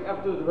Radak. He's saying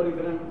after they already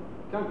didn't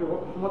conquer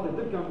from what they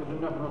did conquer, they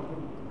didn't have enough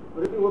room.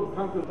 But if they would have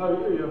conquered the entire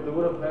area, they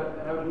would have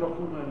had enough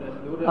room, and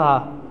they would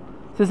have.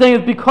 So saying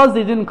it's because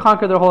they didn't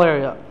conquer their whole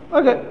area.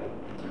 Okay.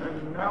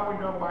 And now we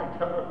know why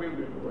Tel Aviv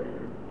is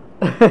later.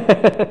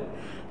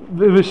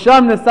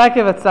 V'sham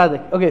nesakev at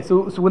Tzaddik. Okay,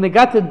 so when they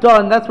got to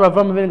Dan, that's where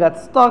Avraham Avinu got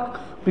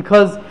stuck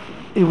because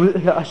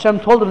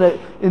Hashem told them that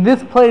in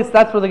this place,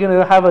 that's where they're going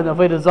to have an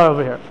Avodah Zarah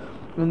over here.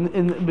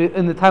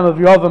 In the time of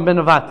Yerovam ben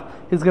Nevat,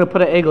 he's going to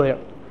put an egel here.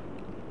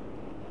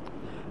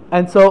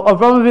 And so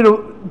Avraham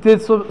Avinu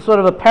did sort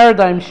of a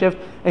paradigm shift,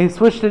 and he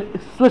switched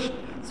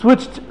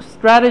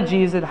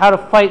strategies in how to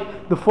fight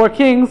the four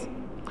kings.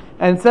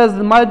 And it says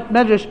the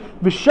Medrash,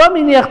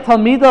 "V'shaminiach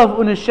talmidav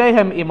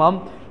u'neshehem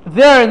imam."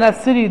 There in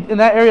that city, in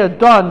that area,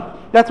 Dan,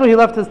 that's where he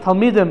left his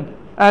talmidim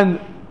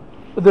and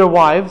their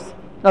wives.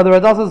 Now the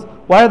Radal says,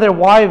 why are their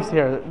wives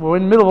here? We're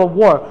in the middle of a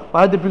war.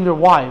 Why did they bring their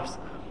wives?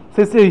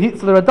 So the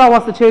Radal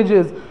wants to change it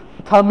as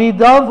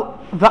talmidav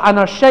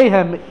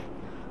v'anashehem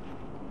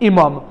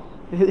imam.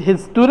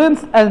 His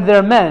students and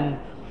their men.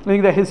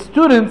 Meaning that his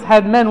students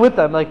had men with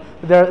them, like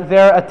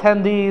their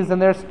attendees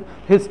and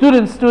his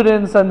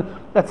students and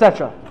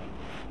etc.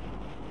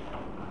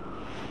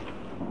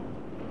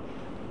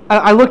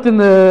 I looked in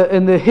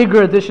the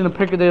Higr edition of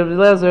Pirkei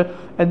Eliezer,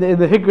 and in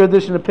the Higr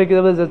edition of Pirkei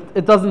Eliezer,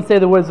 it doesn't say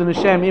the words of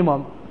Hashem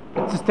Imam.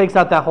 It just takes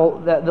out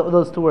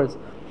those two words.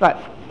 Right.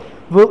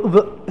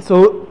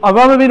 So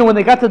Avraham Avinu, when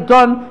they got to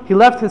Dan, he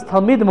left his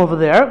Talmidim over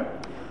there.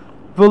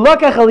 But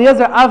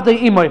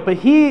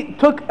he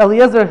took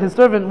Eliezer, his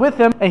servant, with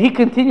him, and he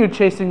continued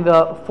chasing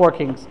the four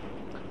kings.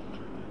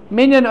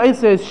 The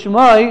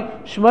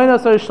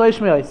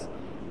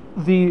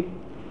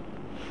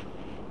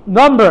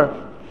number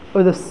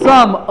or the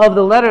sum of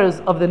the letters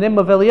of the name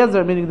of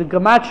Eliezer, meaning the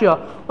gematria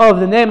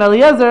of the name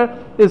Eliezer,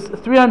 is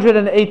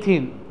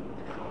 318.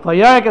 What's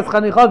it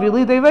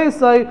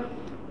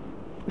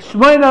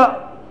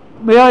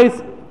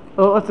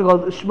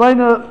called?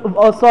 Shmaina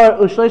Asar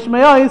Ushleish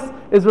Meyais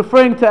is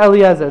referring to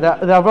Eliezer.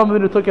 That Avraham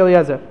Avinu took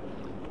Eliezer.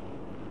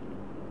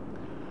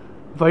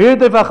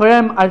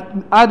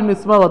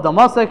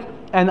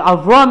 And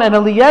Avram and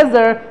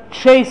Eliezer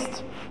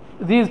chased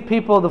these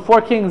people, the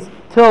four kings,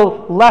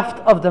 till left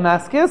of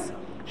Damascus.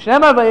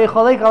 Etc.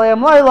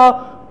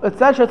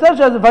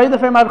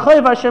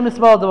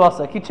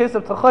 He chased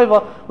up to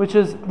Chayva, which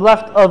is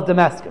left of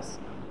Damascus.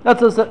 That's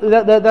what it says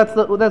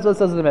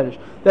in the Medrash.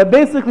 That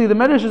basically the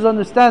Medrash is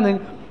understanding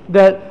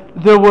that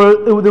there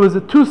was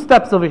two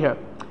steps over here.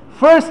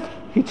 First,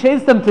 he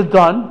chased them to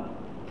Dan,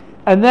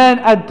 and then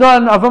at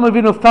Dan, Avraham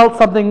Avinu felt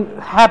something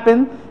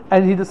happen,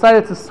 and he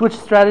decided to switch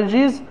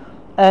strategies,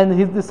 and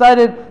he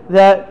decided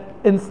that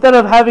instead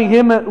of having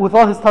him with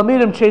all his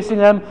Talmidim chasing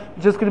them,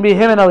 it's just going to be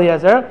him and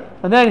Eliezer.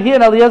 And then he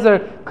and Eliezer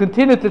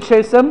continued to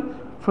chase him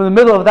from the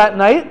middle of that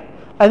night,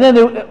 and then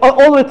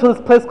all the way to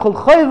this place called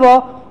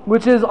Chayva,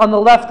 which is on the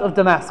left of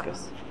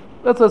Damascus.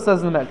 That's what it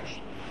says in the Medrash.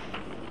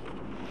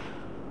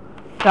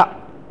 Now,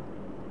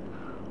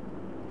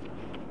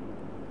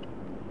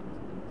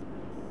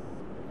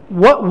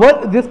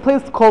 what this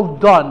place called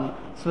Dan?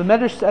 So the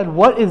Medrash said,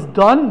 what is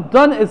Dan?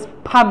 Dan is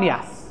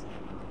Pamias.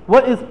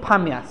 What is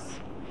Pamias?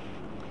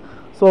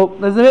 So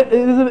there's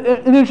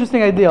an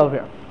interesting idea over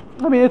here.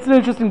 I mean, it's an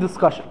interesting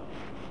discussion.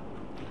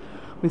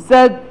 We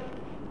said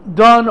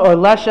Dan or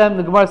Leshem,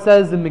 the Gemara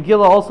says in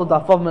Megillah also,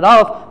 Dafav Med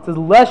Aleph, it says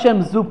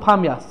Leshem Zu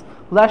Pamias.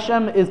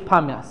 Leshem is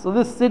Pamias. So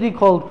this city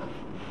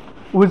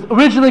was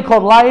originally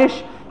called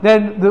Laish,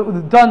 then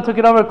the Dan took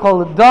it over,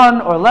 called it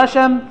Dan or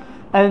Leshem,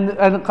 and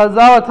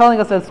Chazal are telling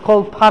us that it's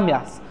called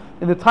Pamias.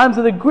 In the times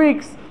of the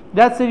Greeks,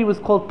 that city was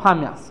called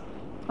Pamias.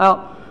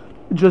 Now,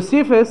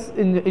 Josephus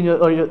in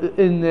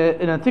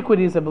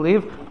Antiquities, I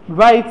believe,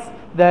 writes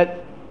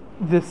that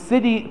the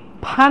city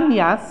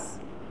Panias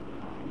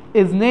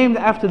is named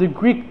after the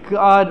Greek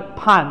god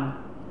Pan,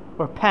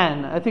 or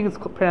Pan. I think it's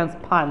pronounced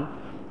Pan.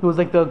 He was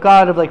like the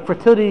god of like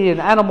fertility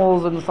and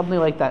animals and something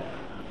like that.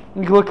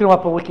 You can look him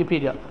up on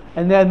Wikipedia.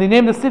 And then they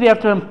named the city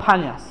after him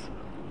Panias.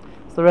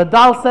 So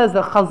Radal says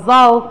that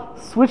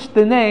Chazal switched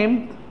the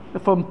name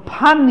from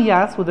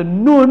Panias with a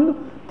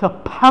nun to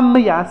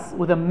Pamias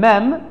with a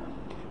mem,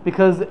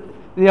 because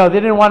they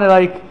didn't want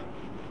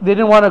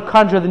to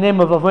conjure the name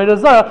of Avodah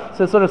Zarah,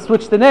 so they sort of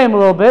switched the name a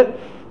little bit,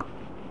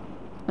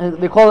 and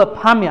they call it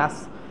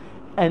Pamias.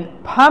 And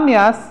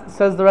Pamias,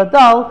 says the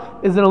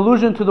Radal, is an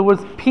allusion to the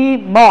words Pi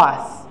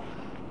Moas,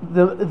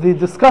 the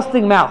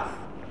disgusting mouth.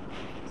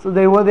 So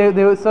they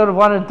sort of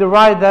want to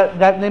deride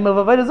that name of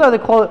Avodah Zarah. They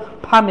call it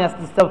Pamias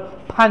instead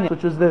of Panias,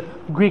 which was the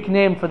Greek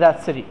name for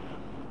that city.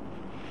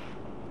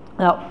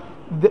 Now,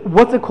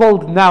 what's it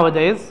called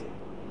nowadays?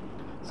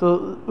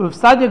 So Rav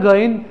Sadia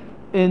Gaon,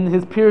 in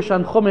his Pirush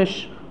on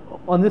Chumash,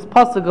 on this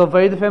pasuk of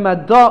Vayidafim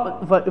Adon,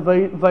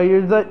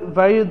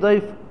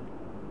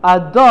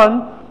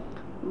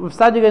 Rav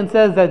Sadia Gaon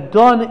says that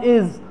Don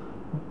is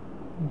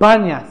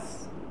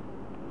Banyas.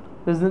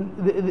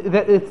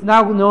 It's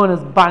now known as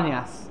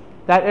Banyas.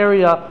 That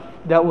area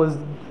that was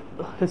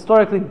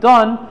historically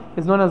Don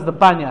is known as the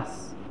Banyas.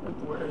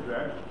 Where is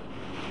that?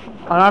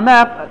 On our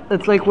map,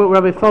 it's like what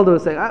Rabbi Felder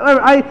was saying.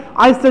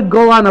 I said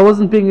Golan, I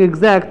wasn't being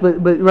exact, but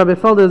Rabbi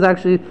Felder is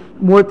actually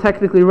more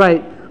technically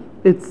right.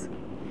 It's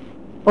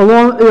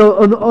along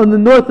on the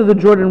north of the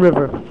Jordan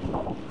River. I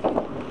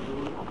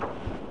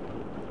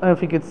don't know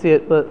if you could see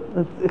it, but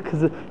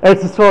because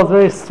Eretz Yisrael is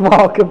very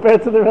small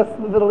compared to the rest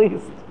of the Middle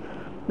East.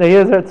 Now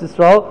here's Eretz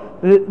Yisrael.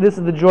 This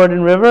is the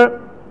Jordan River.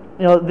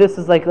 This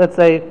is like, let's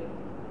say,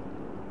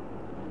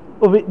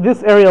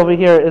 this area over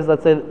here is,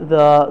 let's say,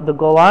 the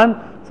Golan.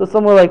 So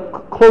somewhere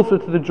like closer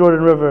to the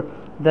Jordan River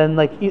than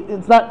like,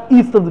 it's not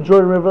east of the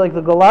Jordan River like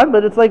the Golan,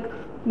 but it's like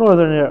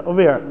northern here,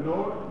 over here.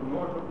 North of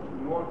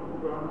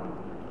Ghana?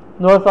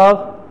 North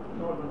of?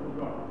 North of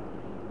Ghana.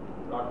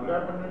 Like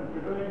Lebanon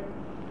today,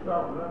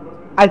 South Lebanon.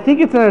 I think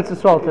it's in Eretz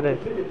Yisrael today.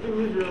 It's in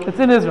Israel. It's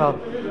in Israel.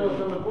 It's in Israel,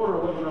 it's on the border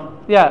of Lebanon.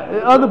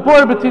 Yeah, on the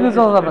border between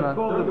Israel and Lebanon.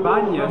 Called the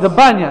Banyas. The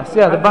Banyas,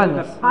 yeah, the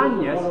Banyas. The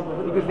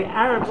Banyas, because the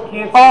Arabs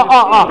can't.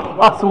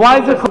 So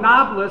why is it called?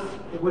 Nablus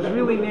was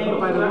really named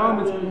by the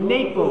Romans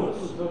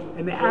Naples,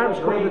 and the Arabs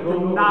called it the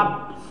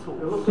Nablus.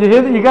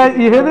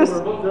 You hear this?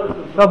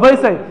 Rabbi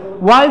say,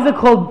 why is it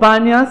called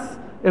Banyas?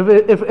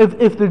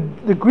 If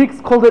the Greeks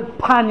called it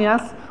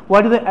Panias,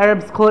 why do the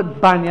Arabs call it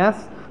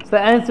Banyas? So the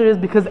answer is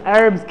because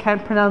Arabs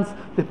can't pronounce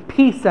the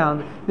P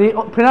sound. They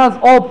pronounce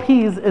all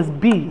P's as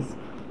B's,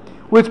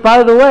 which,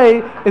 by the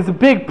way, is a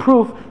big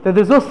proof that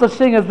there's no such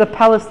thing as the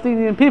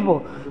Palestinian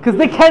people, because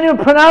they can't even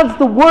pronounce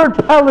the word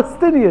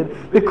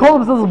Palestinian. They call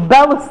themselves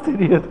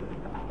Palestinian.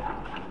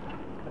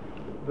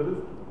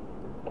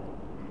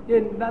 Yeah,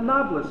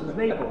 Nablus is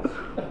Naples.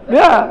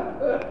 Yeah.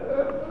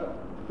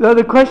 Now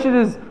the question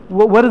is,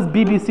 what does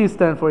BBC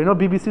stand for? You know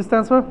what BBC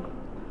stands for?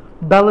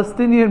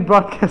 Palestinian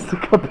Broadcasting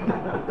Company.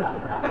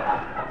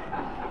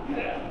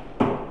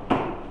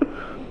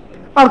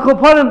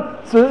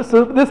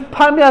 So this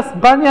Panias,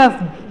 Banyas,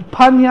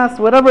 Panias,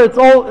 whatever, it's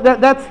all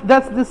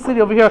that's this city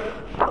over here,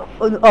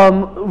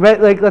 right?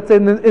 Like, let's say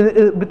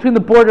in between the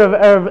border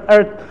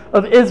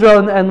of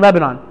Israel and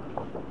Lebanon.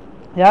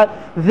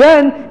 Yeah.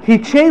 Then he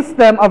chased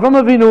them.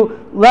 Avram Avinu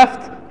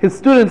left his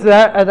students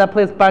there at that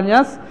place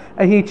Banyas,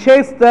 and he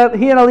chased them.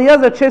 He and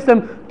Eliezer chased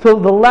them to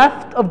the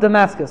left of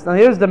Damascus. Now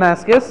here's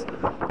Damascus.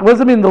 What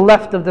does it mean, the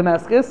left of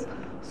Damascus?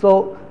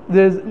 So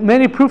there's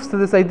many proofs to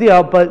this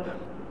idea, but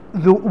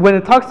when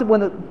the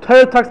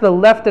Torah talks about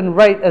left and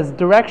right as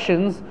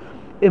directions,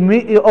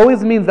 it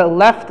always means that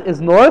left is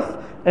north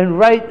and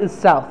right is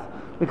south.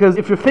 Because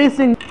if you're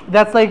facing,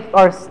 that's like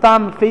our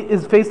stam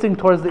is facing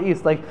towards the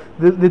east. Like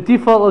the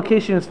default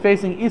location is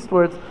facing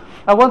eastwards.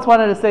 I once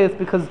wanted to say it's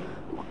because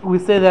we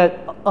say that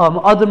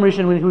Adam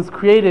Rishon, when he was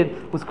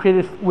created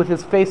with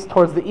his face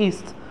towards the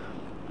east.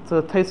 So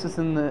Taisus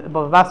in the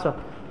Bava Basra.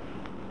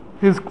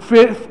 He was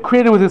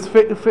created with his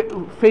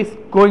face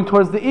going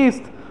towards the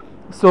east.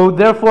 So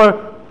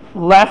therefore,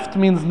 left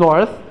means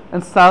north,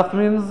 and south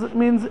means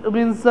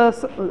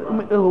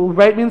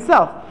right means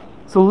south.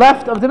 So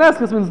left of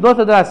Damascus means north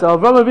of Damascus.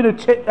 Avram Avinu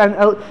and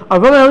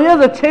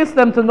Eliezer chased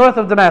them to north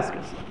of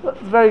Damascus. That's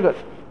very good.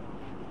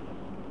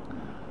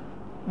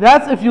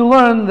 That's if you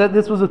learn that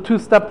this was a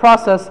two-step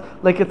process,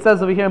 like it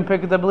says over here in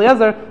Pirkei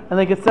Eliezer, and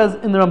like it says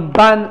in the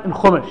Ramban in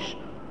Chumash.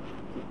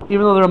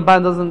 Even though the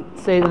Ramban doesn't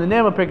say it in the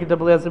name of Pirkei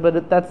Eliezer,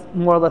 but that's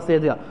more or less the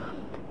idea.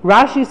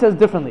 Rashi says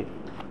differently.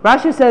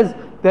 Rashi says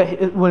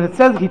that when it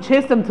says he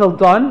chased them till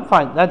dawn,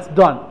 fine, that's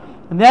done.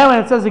 And then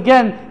when it says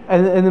again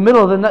in the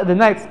middle of the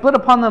night, split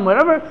upon them,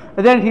 whatever,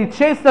 and then he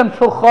chased them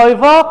till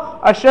Chayva,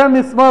 Asher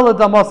Mismal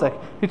Damasek.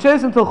 He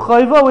chased them till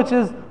Chayva, which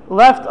is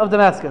left of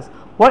Damascus.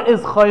 What is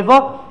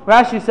Chayva?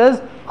 Rashi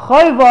says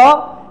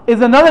Chayva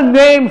is another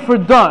name for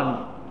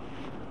Don.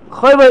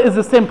 Chayva is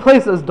the same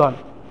place as Don.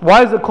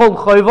 Why is it called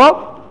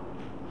Chayva?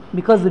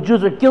 Because the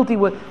Jews are guilty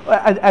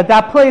at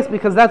that place,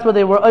 because that's where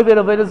they were Oved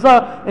Avodah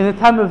Zarah in the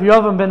time of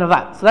Yerovam ben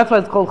Nevat. So that's why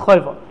it's called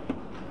Chayva.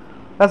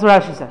 That's what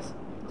Rashi says.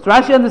 So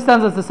Rashi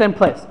understands it's the same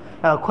place.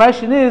 Now the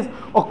question is,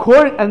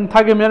 and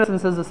Targum Yonasan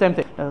says the same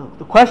thing. Now,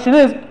 the question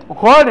is,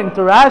 according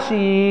to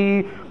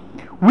Rashi,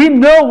 we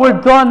know where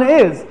Don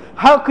is.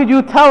 How could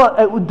you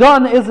tell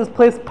Don is this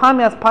place,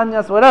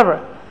 Panyas, whatever?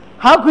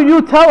 How could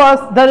you tell us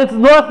that it's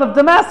north of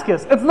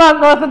Damascus? It's not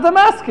north of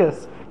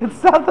Damascus. It's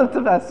south of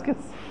Damascus.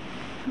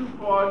 Too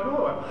far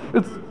north.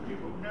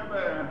 People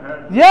never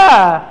had.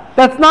 Yeah,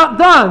 that's not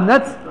Don.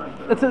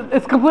 It's a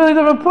completely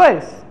different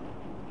place.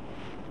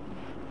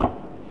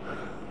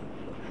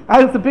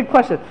 It's a big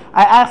question.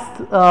 I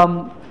asked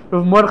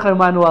Rav Mordechai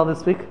Manuel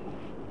this week,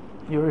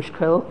 Yerush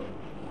Kollel.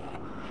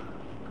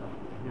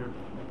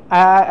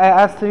 I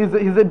asked him,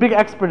 he's a big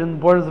expert in the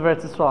borders of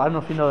Eretz Yisrael. I don't know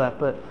if you know that,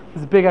 but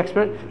he's a big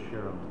expert.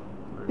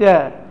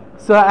 Yeah.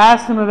 So I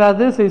asked him about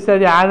this, and he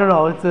said, I don't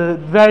know. It's a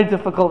very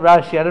difficult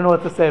Rashi. I don't know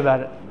what to say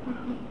about it.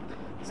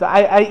 So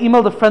I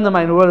emailed a friend of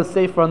mine who wrote a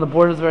sefer on the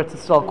borders of Eretz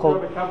Yisrael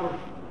called...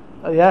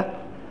 yeah?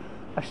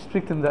 I should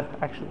speak to him,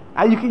 actually.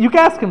 You can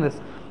ask him this.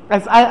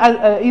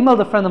 I emailed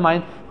a friend of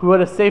mine who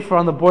wrote a sefer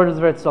on the borders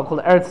of Eretz Yisrael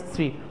called Eretz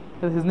Tzvi.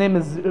 His name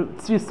is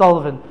Tzvi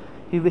Sullivan.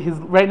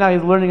 Right now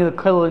he's learning in the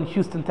Kollel in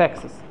Houston,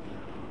 Texas.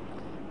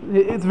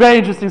 It's very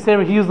interesting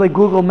sefer. He used like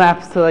Google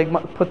Maps to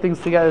put things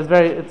together.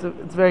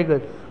 It's very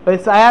good.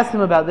 But so I asked him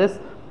about this,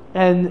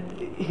 and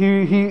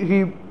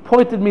he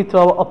pointed me to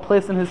a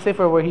place in his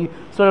sefer where he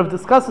sort of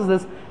discusses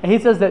this, and he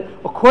says that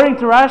according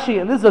to Rashi,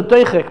 and this is a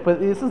doichik,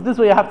 but this is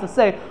what you have to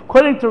say.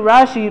 According to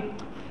Rashi,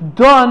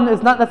 Don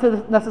is not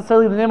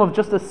necessarily the name of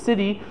just a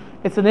city,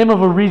 it's the name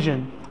of a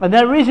region. And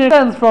that region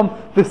extends from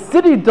the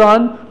city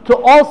Don to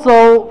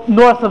also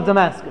north of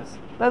Damascus.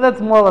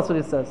 That's more or less what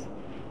he says.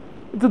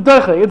 It's a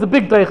doichik, it's a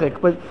big doichik,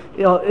 but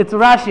it's a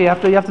Rashi, you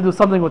have to do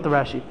something with the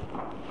Rashi.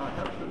 I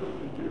have to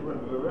listen to when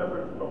the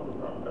Rebbe talk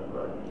about that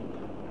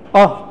Rashi.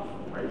 Oh,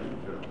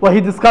 well,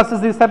 he discusses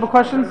these type of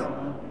questions?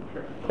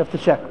 You have to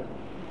check.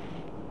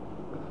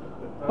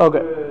 Okay.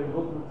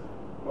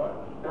 What?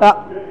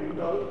 You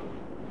know.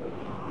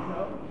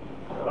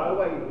 By the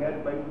way, he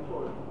had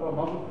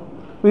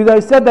made I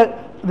said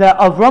that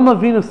Avram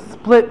Avinu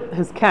split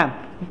his camp,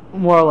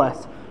 more or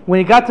less. When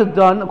he got to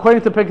Don,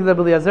 according to Pirkei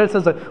Eliezer, it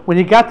says that when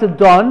he got to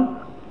Don,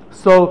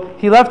 so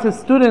he left his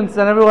students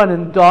and everyone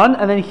in Don,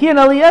 and then he and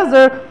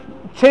Eliezer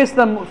chased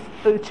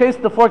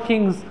the four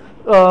kings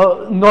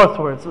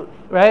northwards,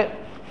 right?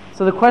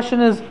 So the question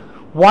is,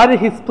 why did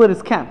he split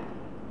his camp?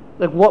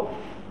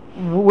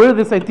 Where did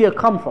this idea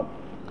come from?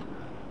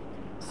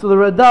 So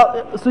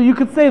so you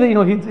could say that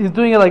he's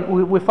doing it like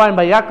we find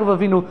by Yaakov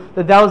Avinu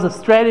that was a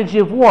strategy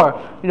of war.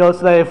 So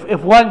that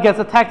if one gets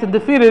attacked and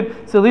defeated,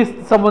 so at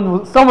least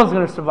someone's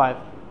going to survive.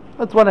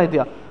 That's one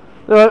idea.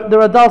 The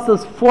Radal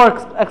says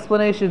 4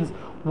 explanations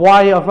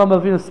why Avram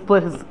Avinu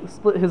split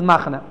his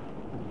machane.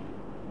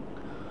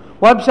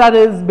 One pshat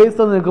is based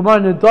on the Gemara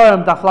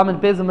Nedarim Daf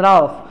Lamed Beis Amud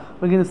Aleph.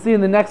 We're going to see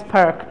in the next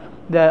parak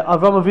that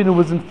Avram Avinu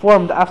was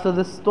informed after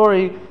this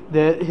story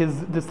that his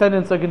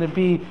descendants are going to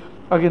be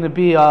in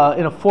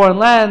a foreign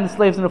land,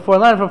 slaves in a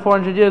foreign land for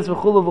 400 years,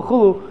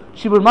 v'chulu,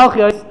 shibur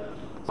malchiyos.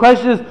 The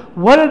question is,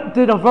 what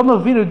did Avram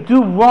Avinu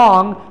do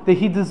wrong that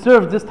he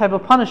deserved this type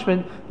of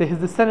punishment, that his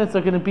descendants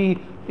are going to be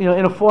in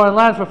a foreign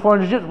land for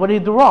 400 years? What did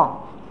he do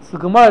wrong? So the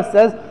Gemara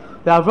says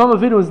that Avram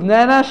Avinu was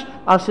nenash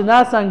al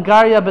shenas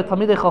angaria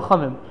betalmidei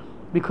chachamim,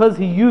 because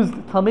he used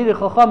talmidei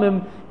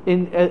chachamim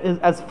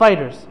as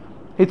fighters.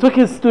 He took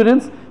his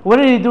students. What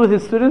did he do with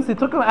his students? He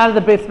took them out of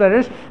the Beis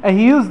Medrash and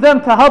he used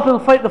them to help him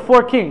fight the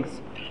 4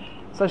 kings.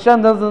 So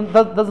Hashem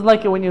doesn't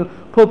like it when you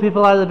pull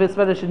people out of the Beis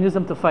Medrash and use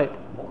them to fight.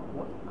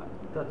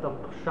 The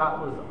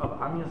shot was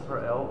of Am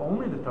Yisrael.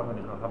 Only the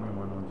Talmidei Chachamim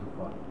were the ones who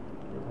fought.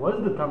 It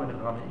was the Talmidei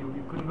Chachamim.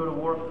 You couldn't go to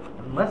war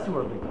unless you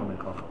were a big Talmidei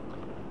Chacham.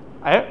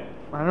 I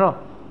don't know.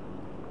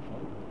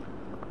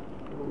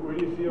 Where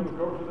do you see him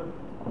go for them?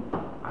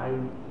 I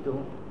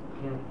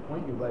can't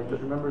point you, but I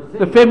just remember seeing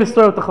the famous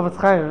story with the Chavetz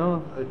Chaim.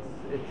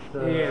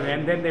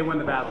 And then they won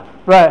the battle.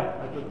 Right.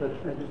 I thought that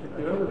it's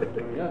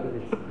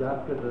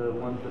Dafka the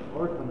ones that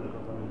are Talmidei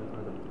Chachamim.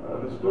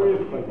 The story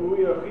of Kibui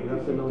Achiti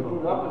is the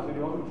full opposite. He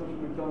wasn't such a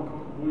big Talmud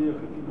Kibui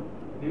Achiti.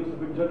 He was a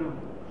big general.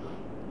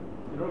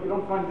 You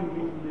don't find him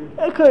being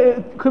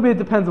It could be. It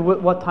depends on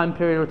what time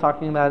period we're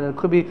talking about, and it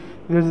could be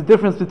there's a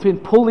difference between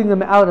pulling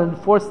them out and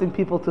forcing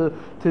people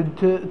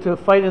to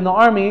fight in the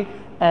army,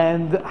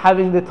 and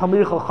having the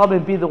Talmidei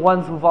Chachamim be the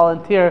ones who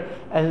volunteer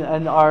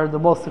and are the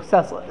most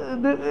successful.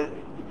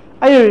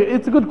 I hear you.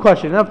 It's a good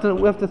question. We have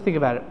to think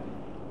about it.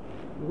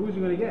 Who's he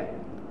going to get?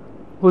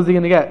 Who's he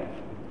going to get?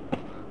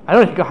 I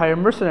don't know. He could hire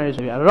mercenaries.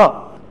 Maybe I don't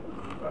know.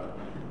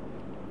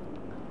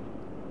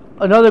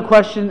 Another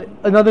question,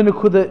 another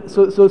nukuda.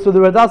 So the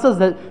Radal says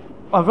that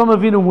Avram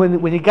Avinu,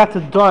 when he got to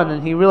Don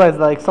and he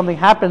realized something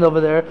happened over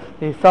there,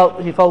 he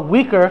felt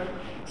weaker.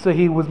 So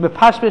he was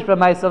mepashpesh by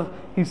myself.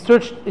 He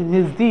searched in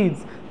his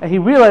deeds and he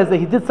realized that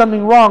he did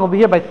something wrong over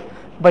here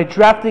by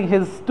drafting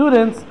his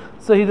students.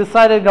 So he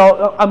decided,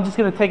 no, I'm just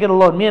going to take it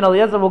alone. Me and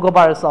Eliezer will go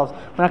by ourselves.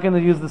 We're not going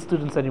to use the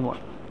students anymore.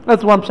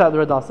 That's one pshat the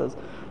Radal says.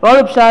 The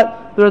other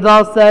pshat the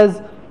Radal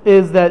says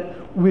is that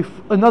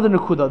another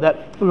nukuda,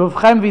 that Rav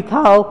Chaim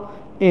Vital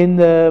in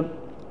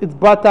it's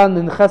brought down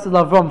in Chesed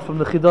Avram from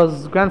the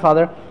Chidah's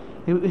grandfather.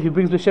 He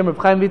brings B'Shem Reb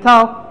Chaim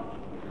Vital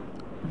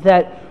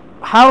that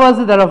how was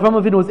it that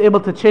Avram Avinu was able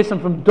to chase him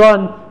from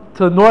Dan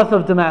to north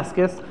of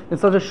Damascus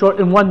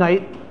in one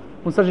night,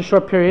 in such a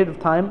short period of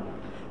time?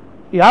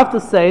 You have to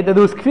say that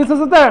there was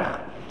Kfitzas Aderech.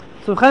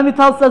 So Chaim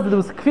Vital says that there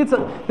was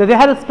that they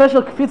had a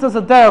special Kfitzas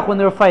Aderech when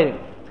they were fighting.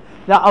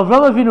 Now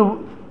Avram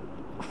Avinu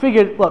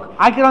figured, look,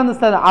 I can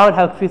understand that I would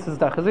have Kfitzas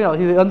Aderech, because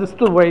he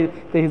understood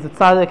that he's a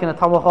tzaddik and a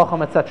Talmud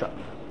Chacham, etc.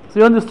 So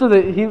he understood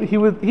that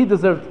he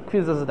deserved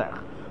Kfitzas Aderech.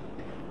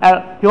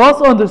 And he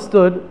also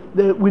understood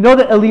that we know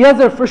that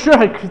Eliezer for sure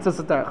had Kfitzas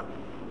Aderech.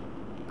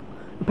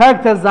 In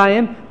Parak Tez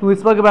Zayin, we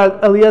spoke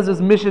about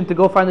Eliezer's mission to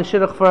go find the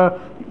shidduch for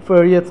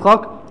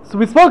Yitzchak. So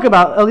we spoke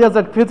about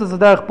Eliezer Kfitzas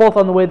Aderech both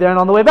on the way there and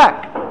on the way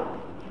back.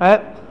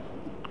 Right?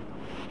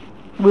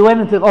 We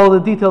went into all the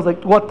details,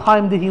 like what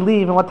time did he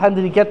leave and what time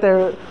did he get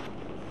there.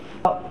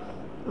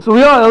 So we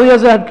know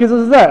Eliezer had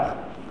Kfitzas Aderech.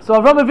 So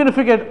Avram Avinu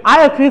figured,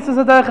 I have Kfitzas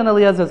Aderech and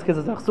Eliezer has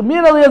Kfitzas Aderech. So me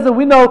and Eliezer,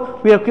 we know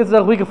we have Kfitzas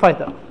Aderech, we can fight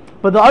them.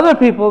 But the other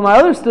people, my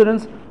other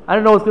students, I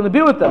don't know what's going to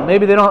be with them.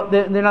 Maybe they're not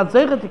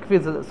zeichet to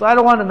Kfitzas, so I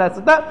don't want to mess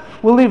with that.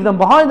 We'll leave them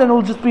behind, and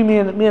it'll just be me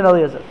and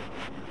Eliezer.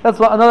 That's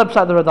what another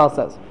pshat the Radal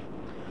says.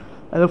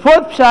 And the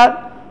fourth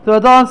pshat the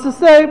Radal wants to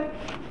say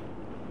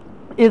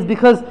is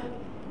because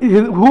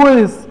who are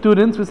his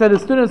students? We said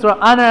his students were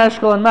Anar,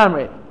 Eshkol, and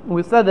Mamre.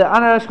 We said that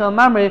Anar, Eshkol, and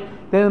Mamre,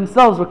 they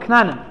themselves were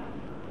Canaanim.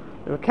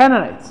 They were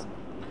Canaanites.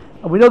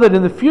 And we know that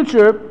in the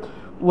future,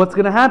 what's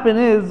going to happen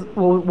is,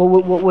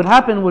 what would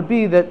happen would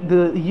be that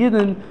the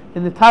Yidden,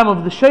 in the time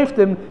of the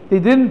Shoftim, they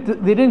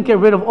didn't get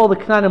rid of all the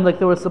Canaanim like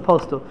they were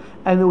supposed to.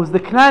 And it was the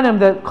Canaanim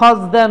that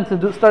caused them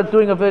to start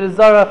doing Avodah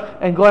Zarah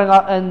and going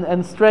out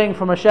and straying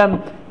from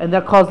Hashem, and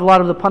that caused a lot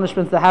of the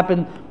punishments that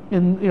happened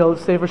in,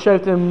 Sefer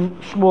Shoftim,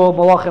 Shmuel,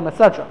 Malachim,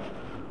 etc.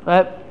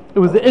 Right? It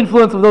was the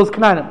influence of those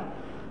Canaanim.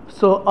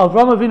 So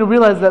Avram Avinu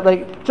realized that,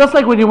 just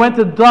like when he went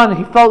to Dan,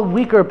 he felt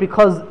weaker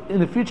because in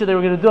the future they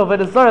were going to do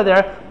Avodah Zarah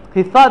there.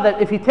 He thought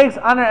that if he takes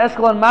Anar,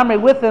 Eshkol, and Mamre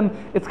with him,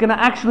 it's going to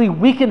actually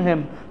weaken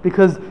him,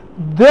 because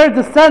their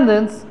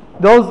descendants,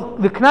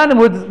 the Canaanim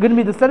who are going to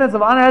be descendants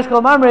of Anar, Eshkol,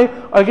 and Mamre,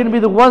 are going to be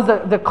the ones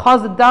that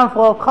caused the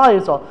downfall of Klal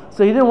Yisrael.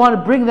 So he didn't want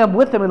to bring them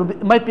with him.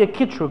 It might be a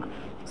kitrug.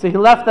 So he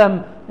left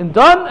them in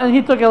Dan, and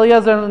he took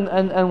Eliezer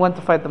and went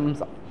to fight them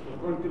himself.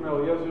 According to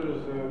Eliezer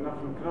is not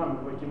from Canaan,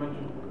 like you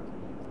mentioned.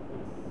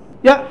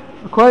 Yeah,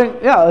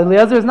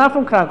 Eliezer is not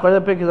from Canaan. According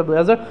to the Pirkei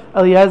Eliezer,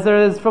 Eliezer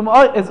is from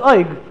Oig. It's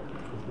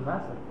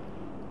Damascus.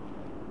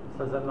 It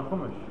says that in the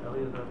Chumash.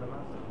 Eliezer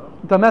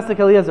Damascus. Domestic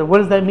Eliezer. What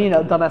does that mean?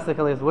 Domestic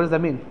Eliezer. What does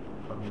that mean?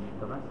 From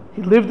Damascus.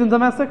 He lived in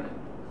Damascus.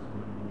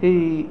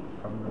 He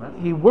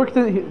worked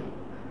in.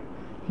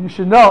 You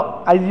should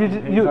know.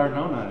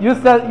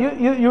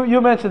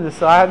 You mentioned this,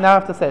 so I now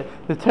have to say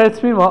the Teretz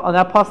Prima on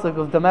that pasuk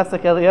of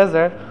domestic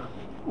Eliezer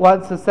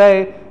wants to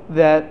say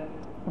that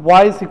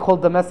why is he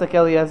called domestic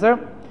Eliezer?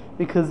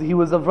 Because he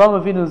was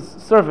Avram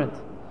Avinu's servant,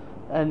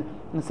 and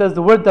it says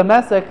the word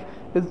domestic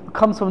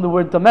comes from the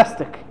word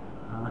domestic.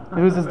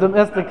 He was his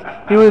domestic.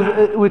 He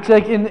was, which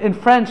in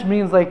French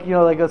means like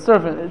a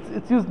servant.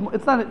 It's used.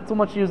 It's not so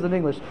much used in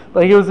English,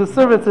 but he was a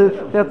servant.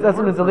 That's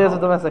what it's Eliezer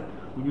domestic.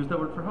 We use that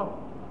word for help.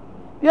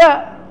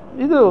 Yeah,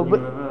 you do. But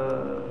you have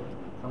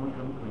someone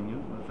come clean you.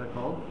 What's that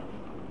called?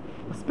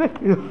 Spick.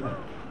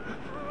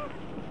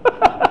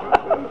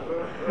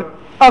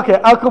 Okay,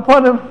 Al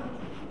Kaponim.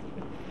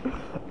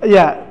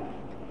 Yeah.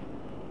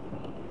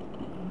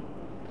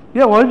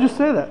 Yeah, why did you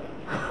say that?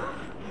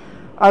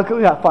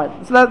 Yeah,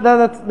 fine. So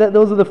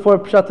those are the four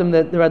pshatim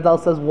that the Radal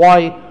says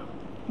why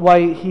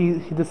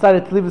he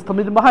decided to leave his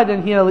Talmidim behind,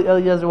 and he and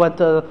Eliezer went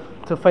to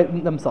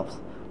fight themselves.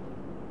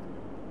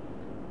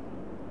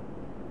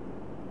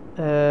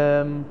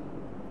 I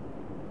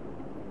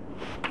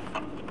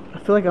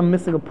feel like I'm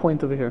missing a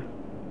point over here.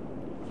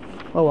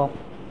 Oh well.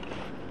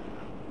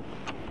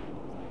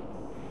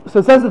 So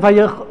it says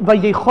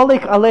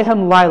Vayecholik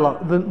Alehem Laila.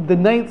 The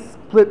night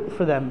split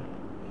for them.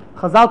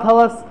 Chazal tell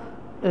us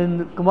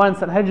in Gemara and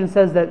Sanhedrin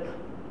says that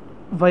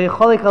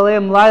Vayecholik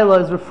Alehem Laila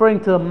is referring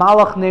to a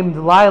malach named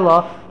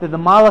Laila. That the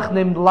malach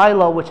named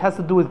Laila, which has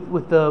to do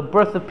with the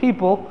birth of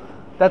people,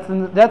 that's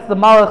the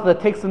malach that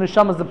takes the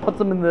neshamas and puts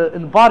them in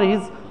the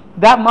bodies.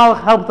 That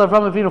malach helped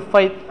Avram Avinu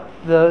fight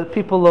the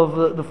people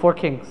of the four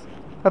kings.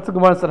 That's what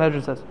Gemara and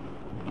Sanhedrin says.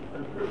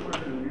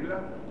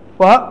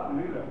 What?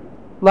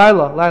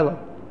 Laila.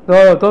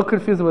 No, don't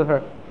confuse it with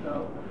her.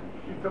 No.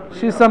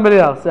 She's somebody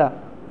else, yeah.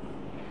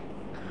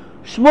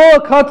 Shmuel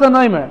Katan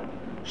Aimer.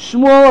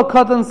 Shmuel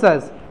Katan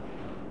says,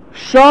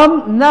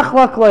 Sham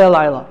nechlak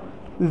laila.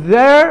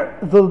 There,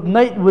 the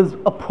night was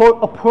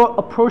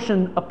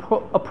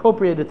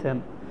appropriated to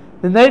him.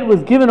 The night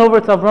was given over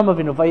to Avram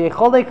Avinu.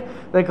 Vayecholik,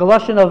 like a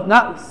lashon of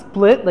not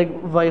split, like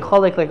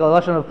vayecholik, like a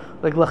lashon of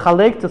like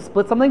lechalek, to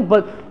split something,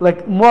 but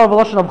like more of a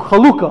lashon of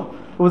chalukah.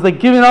 It was like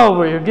giving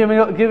over. You're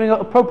giving,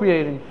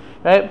 appropriating.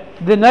 Right?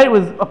 The night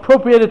was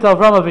appropriated to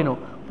Avram Avinu.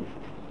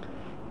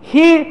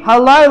 He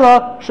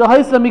halayla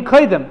shahaisa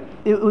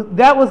mikaydem.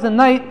 That was the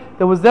night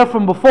that was there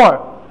from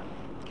before.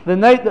 The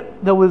night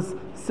that was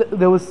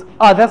there was.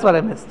 Oh, that's what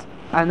I missed.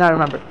 I now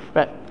remember.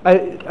 Right.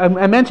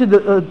 I mentioned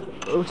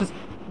just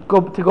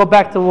go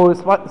back to what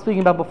we were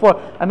speaking about before.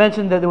 I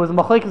mentioned that there was a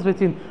machlekes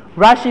between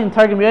Rashi and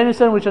Targum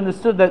Yonasan, which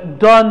understood that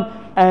Don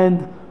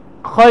and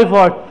Chayv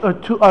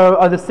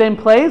are the same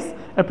place,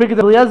 and Pirkei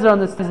Eliezer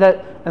understood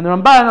that, and the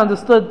Ramban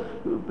understood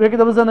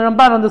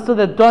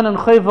that Don and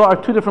Chayv are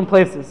two different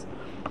places.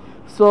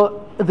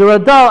 So the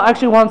Radal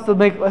actually wants to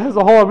has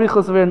a whole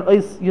arichos over in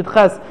Ois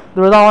Yudches.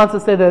 The Radal wants to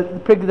say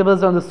that Pirkei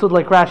Eliezer understood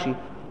like Rashi,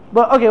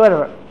 but okay,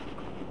 whatever.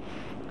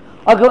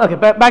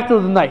 Back to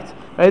the night.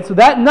 Right, so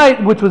that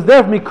night, which was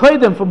there from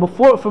Mikoidim,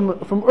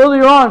 from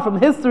earlier on,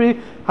 from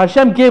history,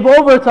 Hashem gave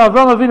over to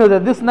Avram Avinu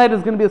that this night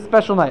is going to be a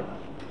special night.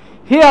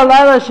 That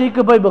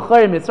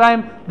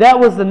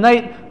was the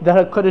night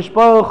that HaKadosh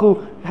Baruch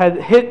Hu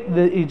had hit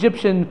the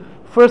Egyptian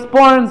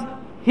firstborns.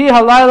 That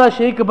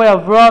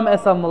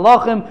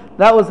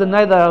was the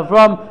night that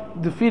Avram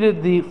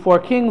defeated the four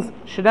kings.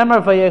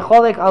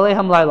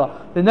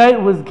 The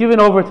night was given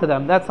over to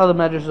them. That's how the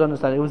Medrash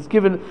understand it. It was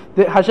given.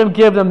 Hashem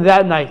gave them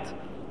that night.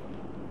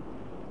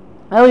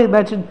 Elliot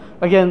mentioned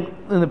again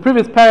in the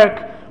previous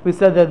parak. We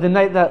said that the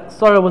night that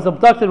Sarah was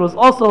abducted was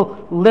also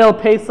Leil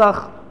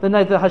Pesach, the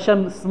night that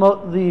Hashem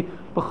smote the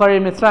Bechari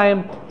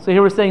Mitzrayim. So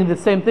here we're saying the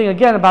same thing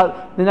again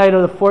about the night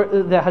of the four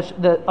that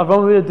Avram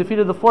Avinu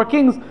defeated the four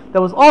kings.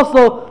 That was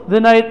also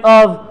the night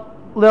of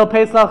Leil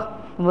Pesach.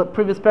 In the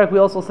previous parak, we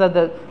also said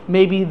that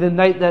maybe the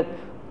night that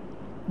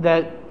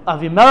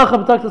Avimelech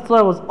abducted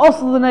Sarah was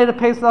also the night of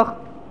Pesach.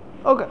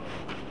 Okay,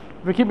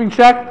 if we're keeping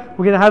track,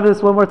 we're going to have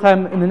this one more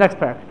time in the next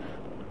parak.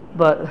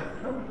 But the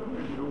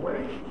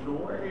way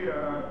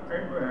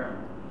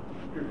Abraham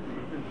is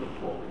the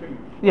full thing.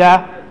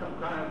 Yeah. Some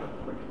kind of a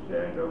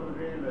quicksand over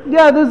there.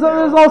 Yeah, there's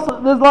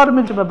a lot of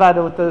mention about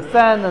it with the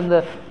sand and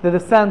the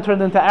sand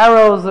turned into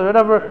arrows or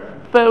whatever.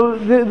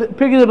 But the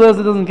Pirkei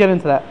Eliezer doesn't get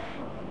into that.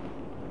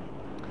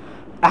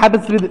 It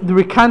happens to be the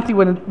Rekanti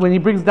when he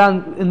brings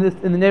down in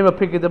the name of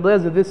Pirkei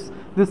Eliezer this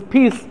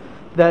piece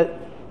that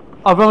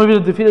Avram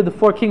Avinu defeated the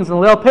four kings in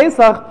Leil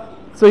Pesach.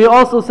 So he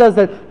also says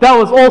that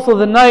was also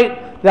the night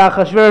that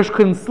Achashverosh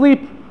couldn't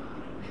sleep.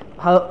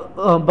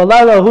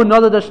 Balayla hu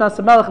nodad Shnas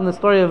HaMelech, in the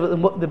story of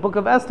the book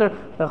of Esther,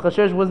 that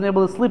Achashverosh wasn't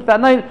able to sleep that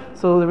night.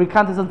 So the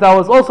Rekanti says that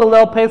was also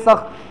Leil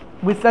Pesach.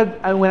 We said,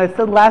 and when I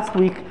said last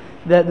week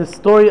that the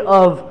story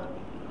of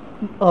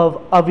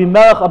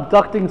Avimelech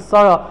abducting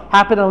Sarah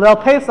happened in Leil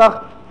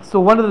Pesach, so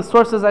one of the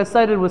sources I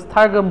cited was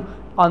Targum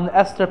on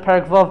Esther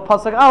Perek Vav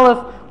Pasuk Aleph,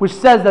 which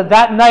says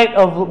that night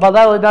of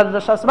Balayla nodad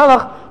Shnas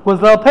HaMelech was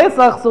Leil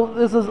Pesach. So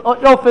this it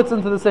all fits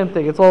into the same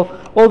thing. It's all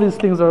these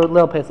things are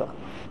Leil Pesach.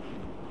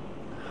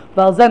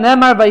 And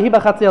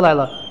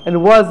it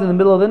was in the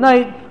middle of the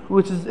night,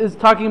 which is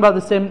talking about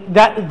the same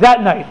that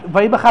night.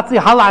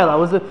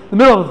 Was the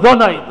middle of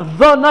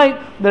the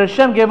night that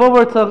Hashem gave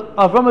over to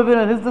Avram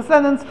Avinu and his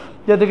descendants,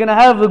 that they're going to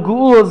have the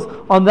Geulas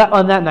on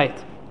that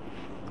night.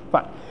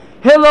 Fine.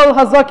 Hillel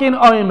Hazakin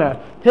Oimer.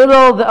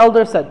 Hillel the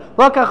elder said,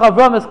 Lakach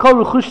Avram is called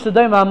Ruchush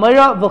Sodom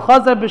Amora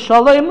v'chazer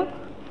b'shalom.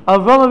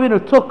 Avram Avinu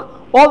took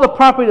all the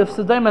property of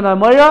Sodom and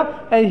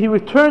Amora and he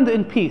returned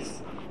in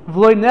peace.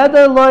 V'loy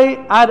neder loy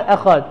ad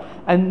echad,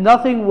 and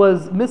nothing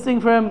was missing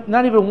from him.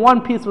 Not even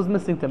one piece was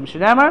missing to him.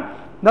 Shnamar,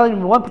 not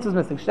even one piece was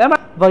missing. Shnamar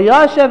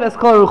v'yashev es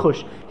kol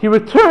ruchush. He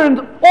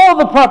returned all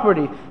the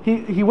property.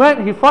 He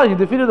went, he fought, he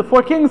defeated the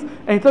four kings,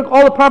 and he took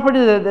all the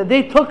property that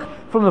they took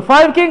from the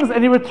five kings,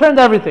 and he returned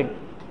everything.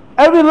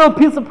 Every little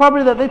piece of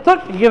property that they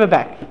took, he gave it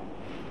back.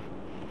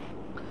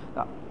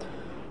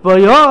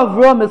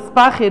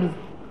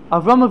 Avram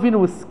Avinu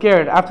was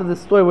scared after the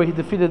story where he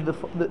defeated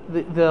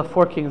the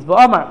four kings.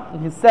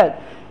 And he said,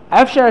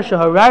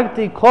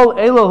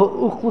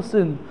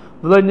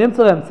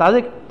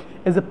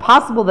 is it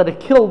possible that it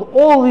killed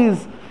all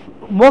these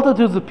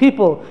multitudes of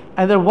people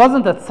and there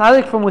wasn't a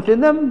tzaddik from within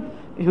them?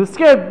 He was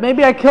scared.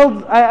 Maybe I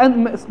killed a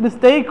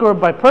mistake or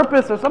by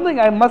purpose or something.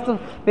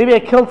 Maybe I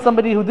killed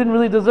somebody who didn't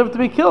really deserve to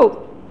be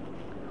killed.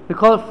 We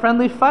call it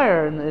friendly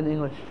fire in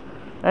English,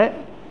 right?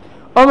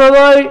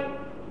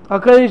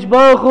 HaKadosh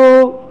Baruch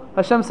Hu,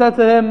 Hashem said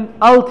to him,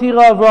 Al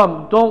tira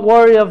Avram, don't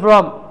worry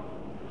Avram.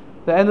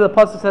 The end of the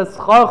passage says,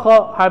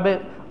 Scharcha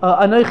harbe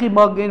anochi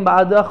magin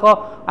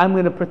ba'adecha, I'm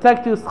going to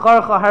protect you.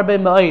 Scharcha harbe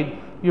ma'id.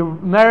 Your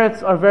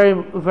merits are very,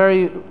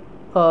 very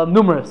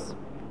numerous.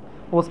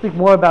 We'll speak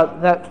more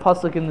about that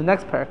pasuk in the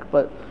next parak,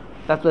 but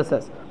that's what it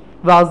says.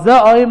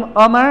 V'alzeh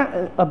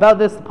Amar, about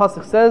this the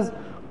pasuk says,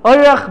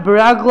 Orach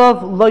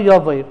b'raglov lo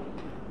yavai.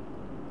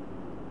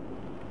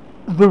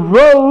 The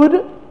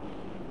road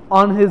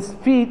on his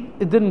feet,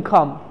 it didn't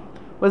come.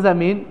 What does that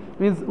mean? It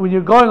means when you're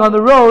going on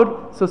the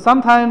road, so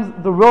sometimes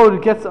the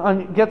road gets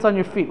on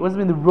your feet. What does it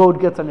mean the road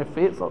gets on your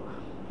feet? So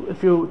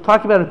if you're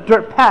talking about a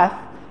dirt path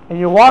and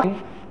you're walking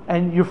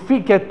and your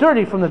feet get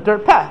dirty from the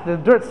dirt path, the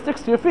dirt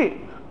sticks to your feet,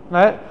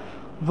 right?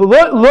 When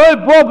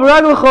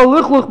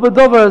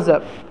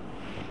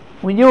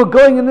you were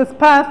going in this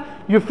path,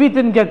 your feet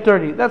didn't get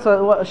dirty. That's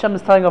what Hashem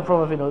is telling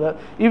Avram Avinu, that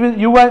even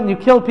you went and you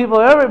killed people,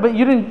 whatever, but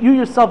you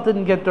yourself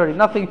didn't get dirty.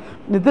 Nothing,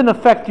 it didn't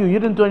affect you. You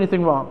didn't do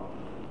anything wrong.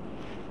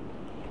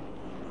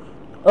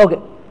 Okay.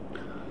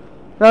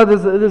 Now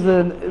there's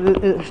a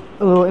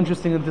little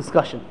interesting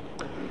discussion.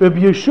 Rabbi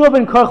Yeshua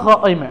ben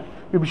Korcha Omer.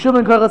 Rabbi Yeshua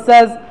ben Korcha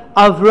says,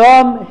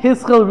 Avram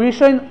hischel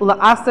rishon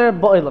la'aser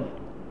ba'olam.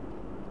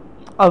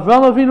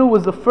 Avram Avinu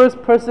was the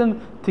first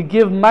person to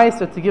give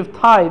meiser, to give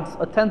tithes,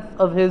 a tenth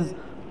of his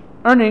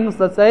earnings,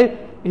 let's say.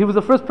 He was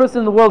the first person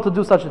in the world to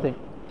do such a thing.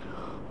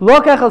 He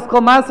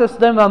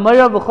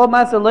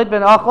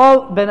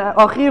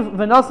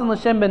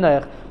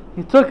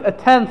took a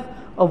tenth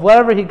of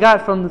whatever he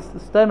got from the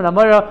stem and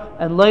Amora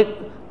and light,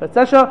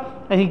 etc.,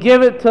 and he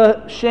gave it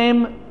to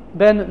Shem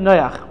ben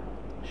Noach.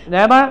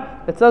 Shneimar,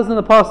 it says in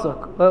the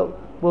pasuk.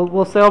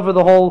 We'll say over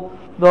the whole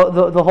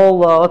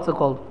what's it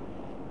called?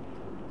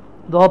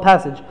 The whole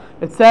passage.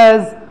 It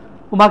says,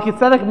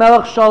 "Umakitzedek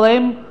melech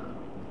Shalem."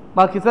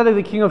 Malkitzedek,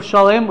 the king of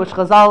Shalem, which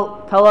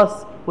Chazal tell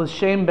us was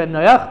Shem ben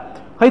Noach.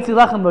 He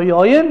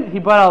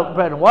brought out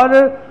bread and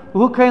water.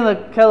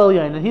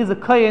 And he's a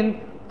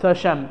kohen to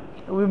Hashem.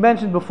 We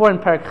mentioned before in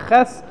Parak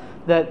Ches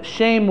that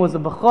Shem was a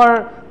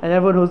Bechor, and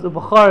everyone who was a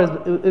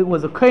Bechor it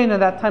was a kohen in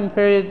that time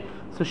period.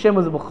 So Shem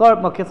was a Bechor,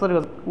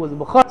 Melchizedek was a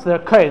Bechor, so they're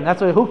kohen.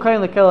 That's why who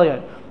kohen lekel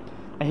elyon.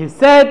 And he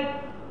said,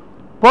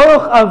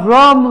 Baruch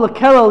Avram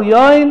lekel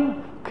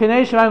elyon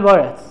k'nei shemayim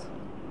v'aretz.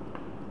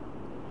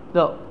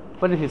 No,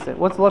 what did he say?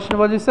 What's the lashon of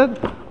what he said?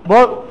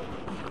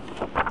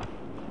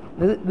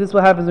 This is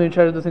what happens when you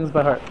try to do things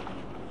by heart.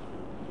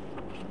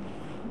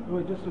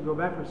 Wait, just to go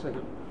back for a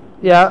second.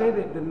 Yeah. You say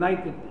that the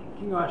night that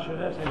King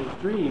Ahasuerus had his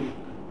dream.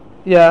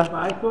 Yeah.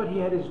 I thought he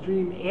had his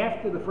dream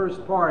after the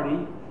first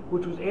party,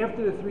 which was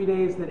after the 3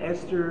 days that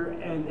Esther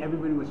and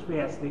everybody was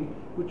fasting,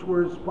 which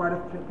was part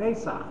of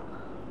Pesach.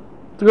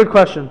 It's a good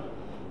question.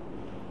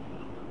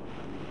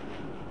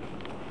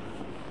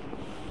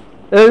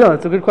 No,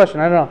 it's a good question.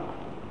 I don't know.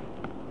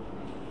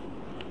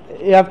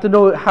 You have to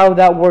know how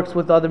that works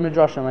with the other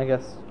midrashim, I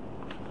guess.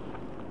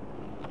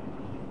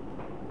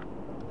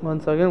 One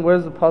second.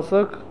 Where's the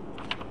pasuk?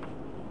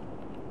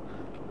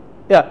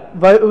 Yeah.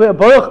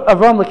 Baruch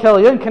Avram lekel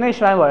elyon k'nei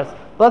shemayim v'aretz.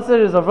 Blessed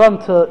is Avram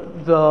to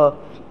the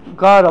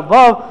God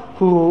above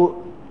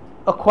who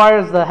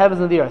acquires the heavens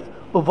and the earth.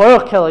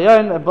 Uvaruch kel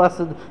elyon, and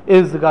blessed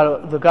is the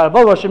God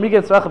above, Hashem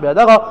yigetz recha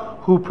b'yadecha,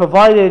 who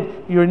provided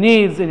your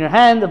needs in your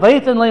hand.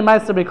 Vayiten le'im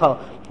ma'aser b'kol,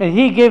 and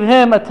He gave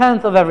him a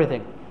tenth of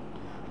everything.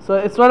 So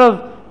it's sort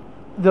of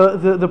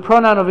the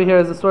pronoun over here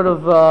is a sort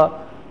of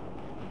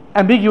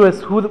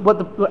ambiguous what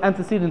the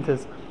antecedent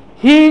is.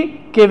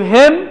 He gave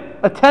him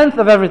a tenth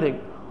of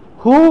everything.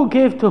 Who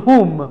gave to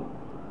whom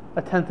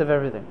a tenth of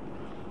everything?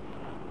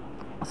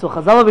 So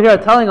Chazal over here are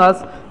telling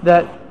us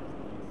that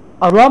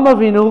Avram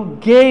Avinu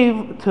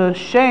gave to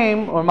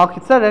Shem or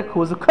Malkitzedek, who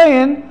was a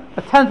kohen,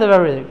 a tenth of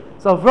everything.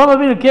 So Avram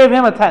Avinu gave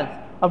him a tenth.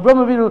 Avram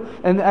Avinu,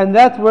 and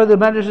that's where the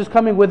Medrash is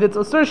coming with its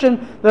assertion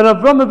that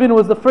Avram Avinu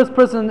was the first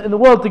person in the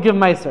world to give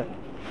Meiser.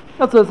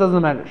 That's what it says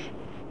in the Medrash.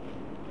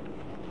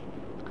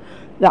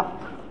 Now,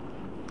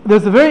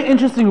 there's a very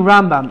interesting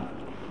Rambam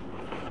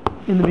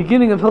in the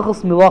beginning of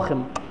Hilchos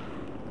Melachim.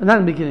 Not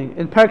in the beginning,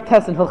 in Parak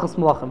Tes in Hilchos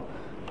Melachim.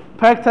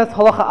 Parak Tes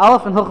Halacha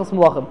Aleph in Hilchos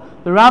Melachim.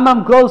 The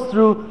Rambam goes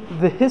through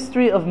the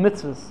history of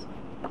mitzvahs.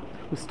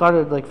 We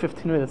started like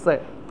 15 minutes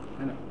late.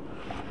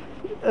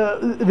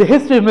 The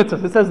history of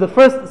mitzvahs. It says the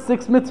first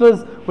 6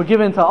 mitzvahs were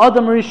given to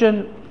Adam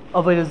Rishon,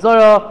 Avodah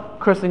Zarah,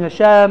 cursing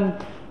Hashem,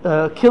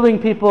 killing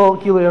people,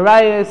 Gilui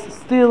Arayis,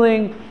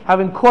 stealing,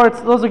 having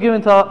courts. Those are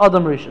given to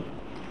Adam Rishon.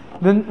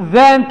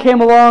 Then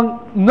came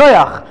along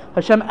Noach.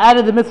 Hashem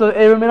added the mitzvah of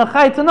Erev Min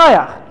HaChai to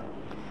Noach.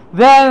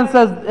 Then it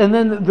says, and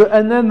then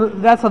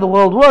that's how the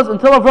world was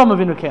until Avram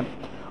Avinu came.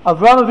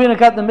 Avram Avinu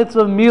got the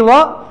mitzvah of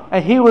Milah,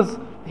 and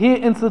he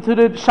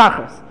instituted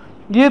Shachris.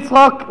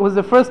 Yitzchak was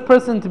the first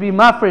person to be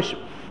mafresh,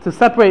 to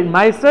separate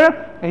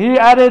Meiser, and he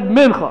added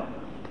Mincha.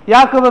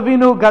 Yaakov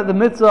Avinu got the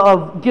mitzvah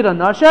of Gid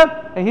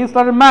HaNashe, and he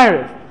started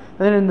Ma'ariv. And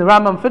then in the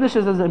Rambam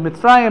finishes as in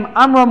Mitzrayim,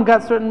 Amram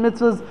got certain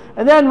mitzvahs,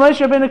 and then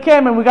Moshe Rabbeinu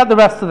came, and we got the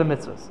rest of the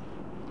mitzvahs.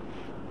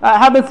 It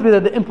happens to be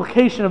that the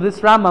implication of this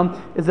Rambam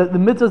is that the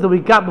mitzvahs that we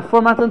got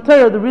before Matan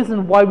Torah, the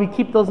reason why we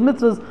keep those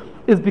mitzvahs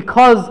is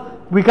because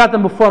we got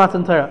them before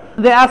Matan Torah.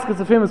 They ask us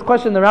a famous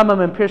question. The Rambam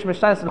in Pirush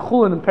Mishnayos and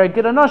Chulin and Perek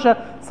Gid HaNashe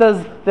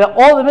says that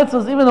all the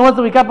mitzvahs, even the ones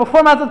that we got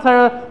before Matan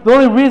Torah,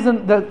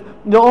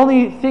 the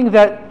only thing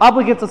that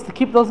obligates us to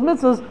keep those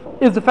mitzvahs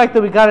is the fact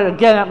that we got it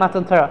again at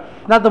Matan Torah,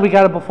 not that we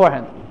got it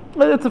beforehand.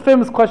 It's a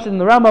famous question in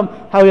the Rambam,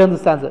 how he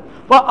understands it.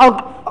 But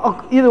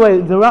either way,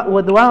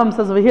 what the Rambam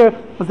says over here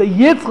was that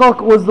Yitzchak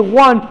was the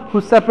one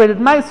who separated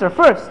Meiser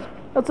first.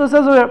 That's what it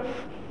says over here.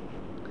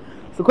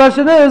 So the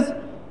question is,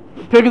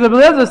 Pirkei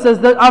Eliezer says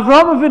that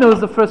Avram Avinu was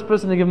the first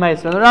person to give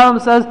Meiser, and the Rambam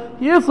says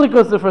Yitzchak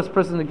was the first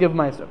person to give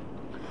Meiser.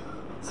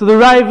 So the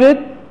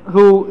Ravid,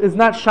 who is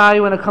not shy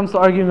when it comes to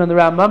arguing on the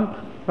Rambam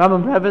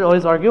and Ravid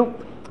always argue.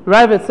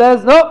 Ravid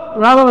says, no,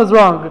 Rambam is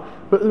wrong.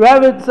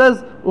 Ravid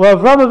says,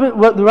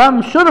 what the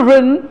Rambam should have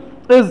written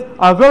is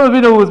Avram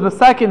Avinu was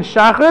Masakin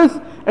Shachris,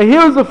 and he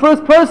was the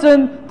first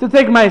person to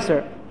take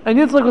Meiser, and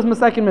Yitzchak was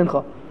Masakin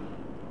Mincha.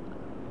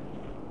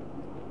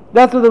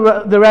 That's what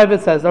the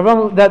Ravid says,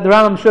 that the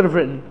Rambam should have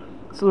written.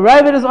 So the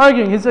Ravid is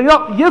arguing. He's saying,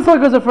 no, Yitzchak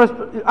was the first.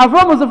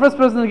 Avram was the first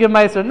person to give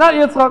Meiser, not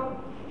Yitzchak.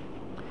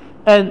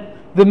 And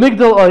the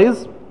Migdal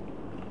Ois.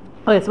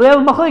 Okay, so we have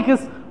a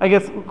machlekes. I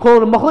guess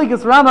called a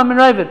machlekes Rambam and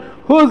Ravid.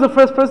 Who was the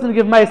first person to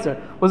give Meiser?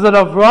 Was it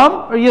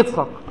Avram or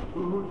Yitzchak?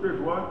 Who said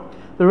what?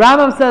 The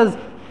Rambam says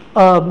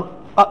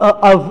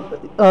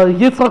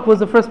Yitzchak was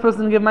the first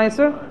person to give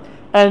Meiser,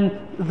 and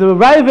the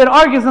Ravid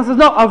argues and says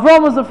no,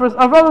 Avram was the first.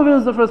 Avram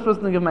was the first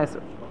person to give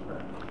Meiser.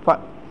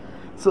 Fine.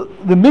 So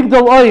the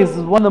Migdal Ois is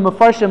one of the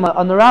Mefarshim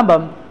on the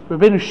Rambam.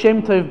 Rabbeinu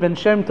Shem Tov ben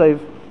Shem Tov.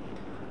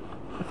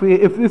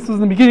 If this was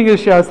in the beginning of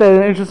the year, I'd say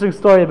an interesting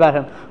story about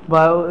him,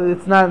 but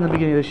it's not in the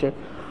beginning of the year,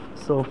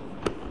 so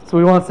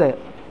we won't say it.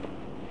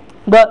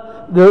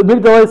 But the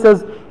Migdal Ois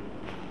says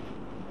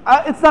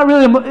it's not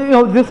really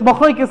this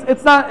machlekes.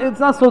 It's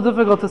not so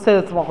difficult to say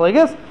it's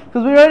machlekes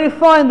because we already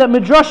find that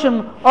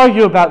midrashim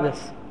argue about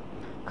this.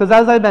 Because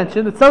as I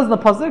mentioned, it says in the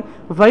pasuk,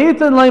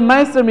 "Vayitan lei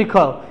meiser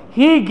mikol."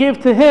 He gave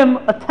to him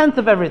a tenth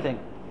of everything.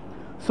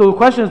 So the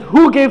question is,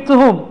 who gave to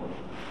whom?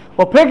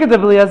 Well, Pirkei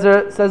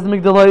Eliezer says the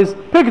Migdal Ois.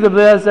 Pirkei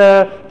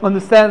Eliezer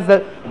understands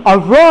that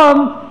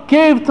Avram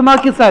gave to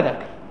Melchizedek.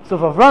 So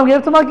if Avram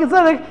gave to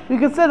Melchizedek, you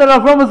could say that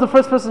Avram was the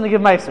first person to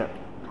give Meiser.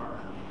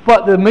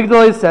 But the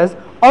Migdal Ois says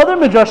other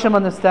midrashim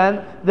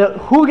understand that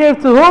who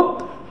gave to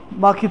whom?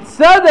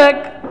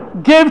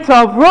 Melchizedek gave to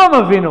Avram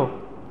Avinu.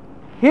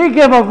 He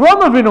gave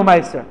Avram Avinu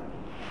Meiser,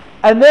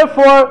 and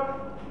therefore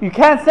you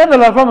can't say that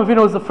Avram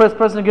Avinu was the first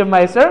person to give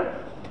Meiser.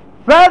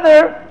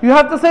 Rather, you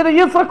have to say that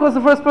Yitzchak was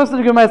the first person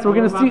to give Meiser. We're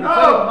going to see.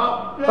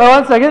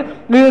 One second.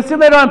 We're going to see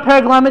later on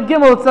Perek Lamed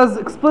Gimel. It says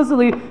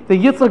explicitly that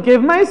Yitzchak gave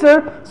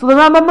Meiser. So the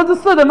Rambam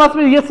understood that must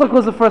be Yitzchak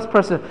was the first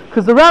person,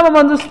 because the Rambam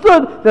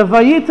understood that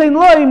Vayitain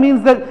Loi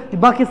means that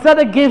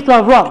Melchizedek gave to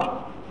Avram.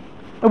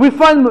 And we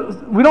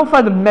don't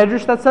find the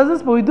Medrash that says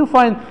this, but we do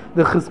find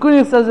the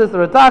Chizkuni says this, the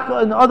Radak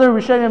and other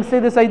Rishonim say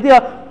this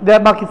idea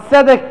that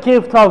Melchizedek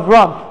gave to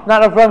Avram,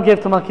 not Avram gave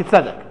to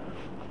Melchizedek.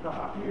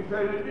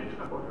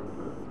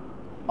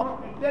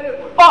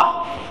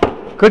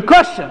 Good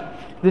question.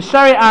 The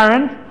Shari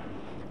Aaron,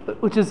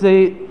 which is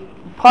a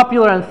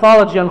popular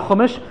anthology on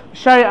Chumash,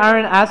 Shari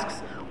Aaron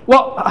asks,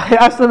 well, I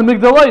asked on the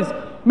Migdal Ois,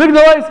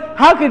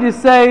 how could you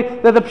say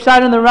that the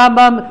Pshat in the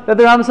Rambam, that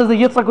the Rambam says that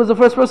Yitzchak was the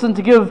first person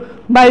to give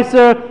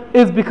Meiser,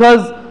 is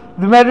because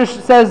the Medrash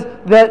says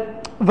that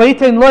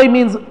Vayitain Loi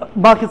means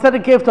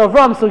Melchizedek gave to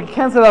Avram, so you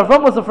can't say that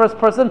Avram was the first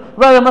person,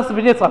 rather it must have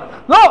been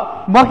Yitzchak.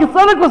 No,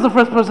 Melchizedek was the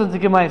first person to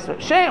give Meiser.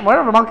 Shame,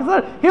 whatever,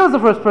 Melchizedek, he was the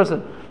first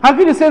person. How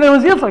can you say that it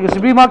was Yitzchak? It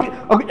should be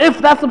if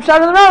that's the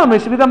Pshat in the Rambam,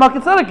 it should be that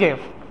Melchizedek gave.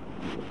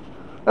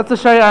 That's the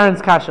Shari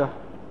Aaron's kasha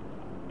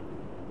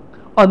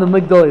on the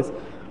Migdal Ois.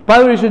 By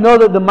the way, you should know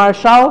that the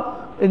Marshal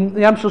in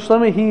Yam Shel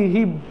Shlomo,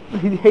 he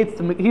blasts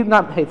the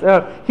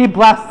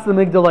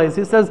Migdal Ois.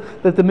 He says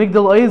that the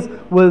Migdal Ois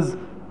was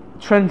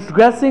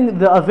transgressing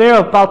the aver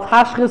of Bal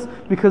Tashchis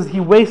because he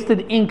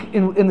wasted ink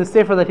in the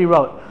sefer that he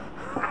wrote.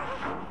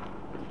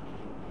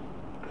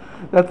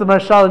 That's the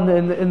Marshal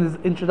in his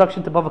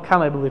introduction to Bava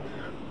Kama, I believe.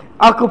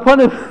 Al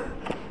Koponim.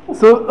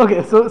 So what do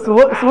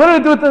we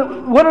do with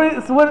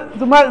so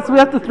we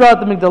have to throw out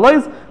the Migdal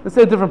Ois. Let's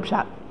say a different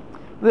pshat.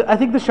 I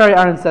think the Shari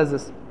Aaron says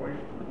this.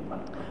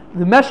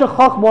 The Meshech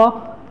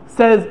Chochmah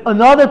says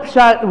another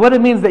pshat, what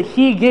it means that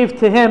he gave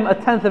to him a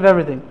tenth of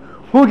everything.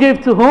 Who gave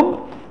to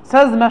whom?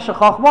 Says the Meshech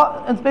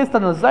Chochmah, and it's based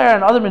on the Zohar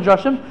and other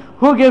midrashim.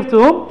 Who gave to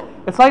whom?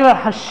 It's like about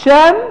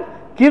Hashem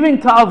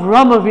giving to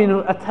Avram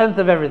Avinu a tenth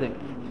of everything.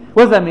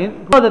 What does that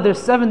mean? We know that there's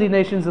 70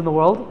 nations in the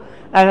world,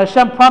 and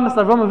Hashem promised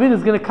Avram Avinu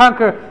is going to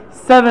conquer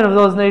 7 of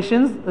those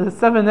nations,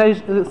 7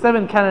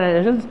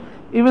 Canaanite nations.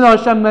 Even though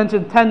Hashem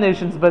mentioned 10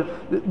 nations, but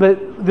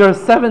there are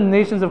 7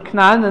 nations of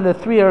Canaan, and the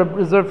 3 are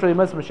reserved for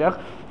Yemos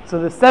Mashiach. So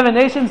the 7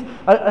 nations,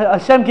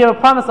 Hashem gave a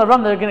promise to Avram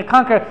that they're going to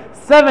conquer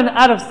 7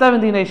 out of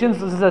 70 nations,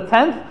 which is a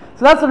tenth.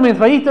 So that's what it means.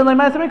 Vayitan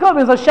le'ma'aser mikol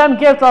means Hashem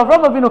gave to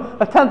Avram Avinu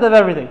a tenth of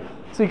everything.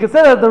 So you can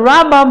say that the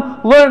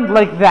Rambam learned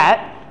like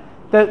that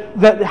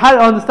how to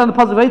understand the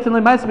pasuk Vayitan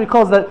le'ma'aser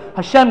mikol is that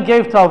Hashem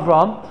gave to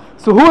Avram.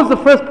 So who was the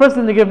first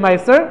person to give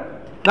Meiser?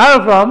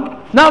 Not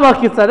Avram, not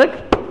Melchizedek,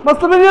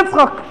 must have been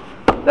Yitzchak.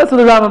 That's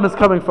where the Rambam is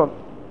coming from.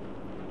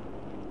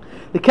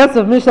 The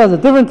Kesef Mishnah has a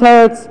different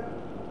teretz.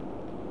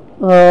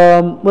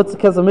 What's the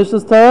Kesef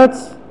Mishnah's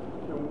teretz?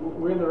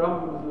 Where in the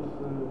Rambam is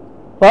this?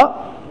 What?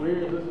 Where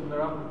is this in the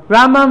Rambam?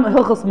 Rambam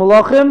Hilchos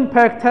Malachim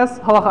Perek Tes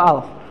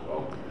Halacha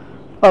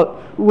Aleph.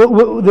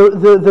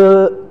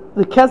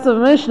 The Kesef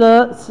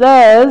Mishnah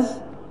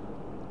says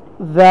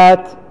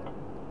that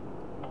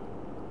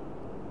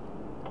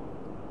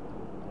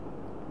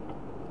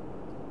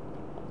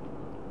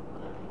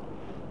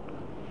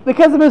the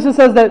Kesef Mishnah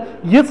says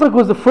that Yitzchak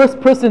was the first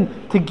person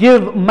to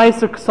give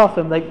Meiser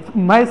Ksofim, like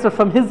Meiser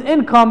from his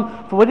income,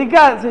 for what he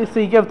got, so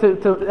he gave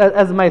to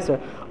as Meiser.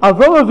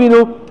 Avram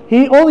Avinu,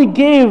 he only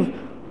gave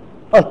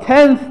a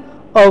tenth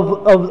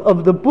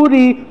of the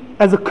booty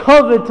as a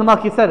covet to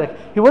Melchizedek.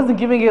 He wasn't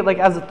giving it like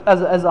as a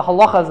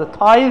halacha, as a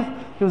tithe.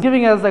 He was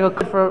giving it as like a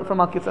covet for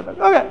Melchizedek.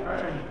 Okay.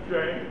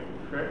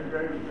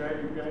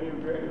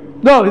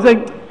 No, he's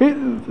saying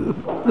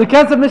the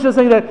Kesef Mishnah is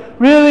saying that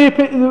really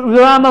the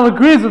Rambam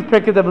agrees with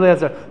Pirkei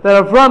Eliezer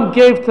that Avram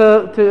gave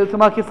to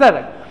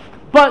Melchizedek,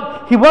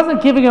 but he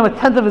wasn't giving him a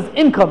tenth of his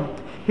income.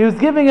 He was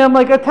giving him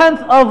like a tenth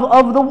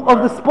of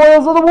the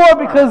spoils of the war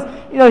because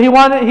he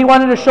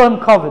wanted to show him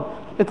kavod.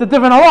 It's a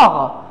different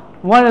halacha.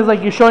 One is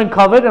like you're showing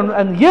kavod,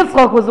 and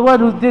Yitzchak was the one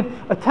who did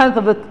a tenth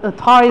of a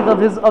tithe of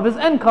his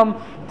income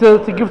to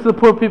give to the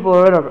poor people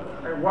or whatever.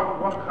 And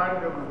what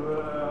kind of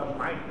mitzvah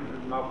is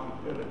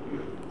Melchizedek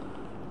used?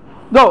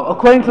 No,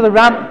 according to the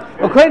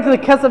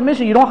Kesef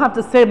Mishnah, you don't have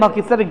to say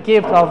Melchizedek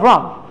gave to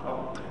Avram.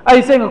 Are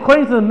you saying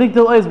according to the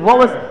Migdal Oz,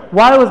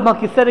 why was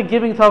Melchizedek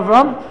giving to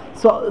Avram?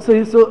 So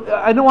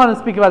I don't want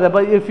to speak about that,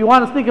 but if you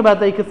want to speak about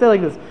that, you can say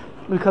like this: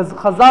 because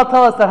Chazal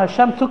tell us that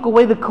Hashem took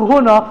away the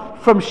kahuna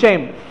from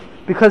Shem,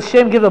 because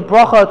Shem gave a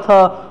bracha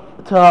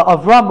to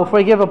Avram before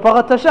he gave a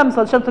bracha to Hashem,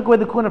 so Hashem took away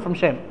the kahuna from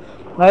Shem,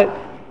 right?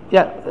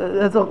 Yeah,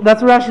 that's what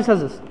Rashi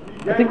says this.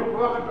 I think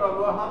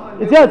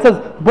it says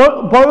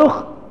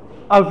Baruch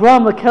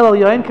Avram lekel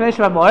yain kanesh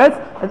ha'moretz.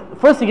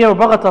 First he gave a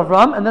bracha to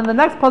Avram, and then the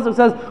next pasuk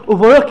says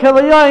uvaruch kel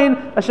yain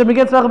Hashem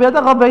begins to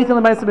b'yadacha v'yitin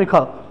l'ma'aseh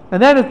mikol.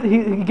 And then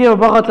he gave a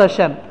bracha to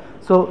Hashem.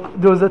 So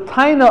there was a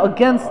taina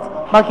against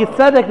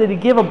Melchizedek that he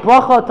gave a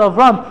bracha to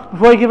Avram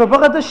before he gave a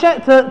bracha to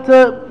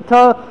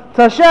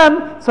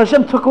Hashem. So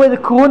Hashem took away the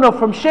kahuna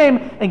from Shem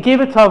and gave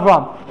it to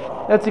Avram.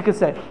 That's what you could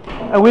say.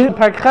 And we in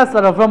Perek Ches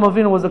that Avram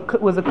Avinu was a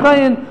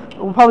kohen.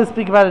 We'll probably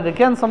speak about it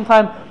again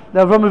sometime.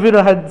 That Avram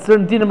Avinu had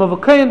certain dinim of a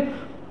kohen.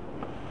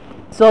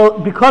 So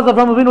because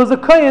Avram Avinu was a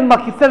kohen,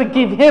 Melchizedek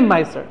gave him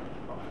meiser.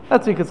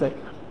 That's what you could say.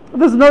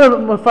 There's another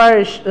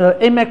mafarish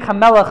Emek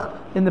HaMelech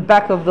in the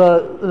back of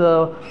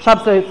the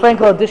Shabtai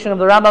Frankel edition of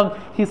the Rambam.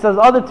 He says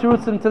other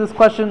terutzim to this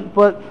question,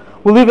 but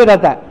we'll leave it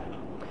at that.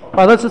 All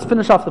right, let's just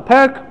finish off the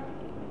parak.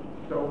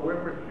 So when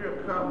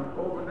Mashiach comes,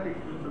 all the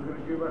nations are going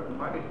to give us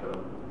meiser.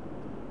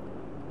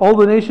 All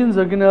the nations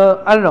are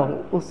gonna, I don't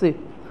know, we'll see.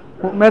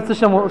 Yotza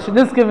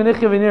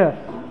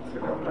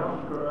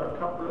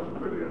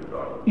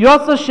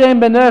Shem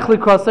ben Nerech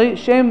likrasei.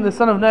 Shem, the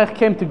son of Nerech,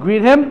 came to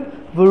greet him.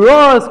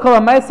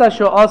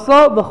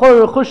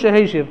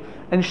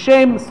 And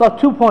Shem saw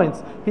 2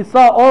 points. He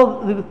saw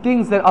all the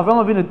things that Avram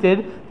Avinu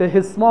did, that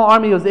his small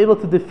army was able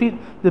to defeat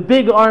the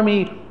big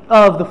army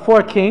of the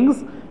 4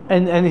 kings,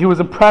 and he was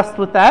impressed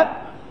with that.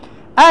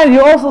 And he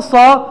also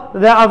saw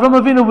that Avram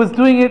Avinu was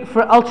doing it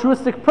for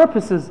altruistic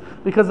purposes,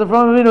 because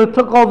Avram Avinu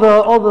took all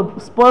the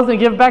spoils and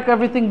gave back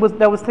everything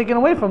that was taken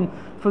away from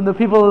the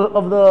people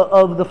of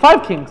the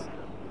 5 kings.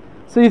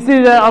 So you see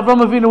that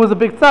Avram Avinu was a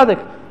big tzaddik.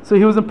 So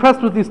he was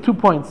impressed with these 2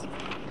 points.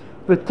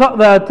 The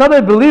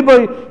Tabei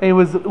Beliboy, and he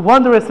was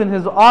wondrous in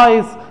his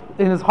eyes,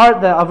 in his heart,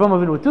 that Avram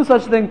Avinu would do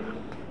such a thing.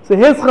 So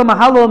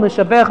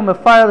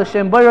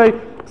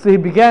so he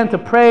began to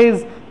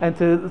praise and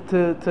to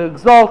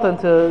exalt and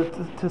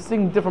to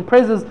sing different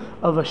praises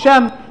of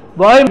Hashem.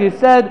 He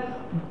said,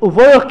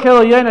 blessed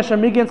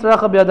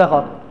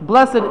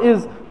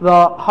is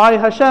the high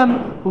Hashem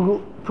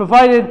who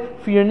provided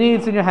for your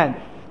needs in your hand.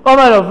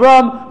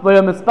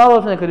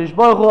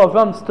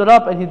 Avram stood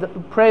up and he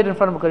prayed in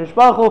front of HaKadosh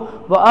Baruch Hu.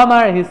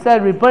 And he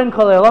said,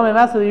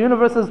 Master of the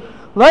universes,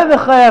 I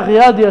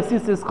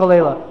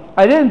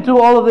didn't do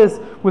all of this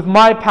with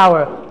my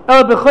power,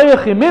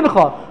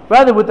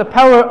 rather with the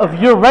power of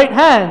your right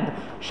hand,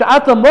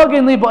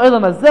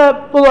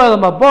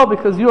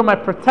 because you are my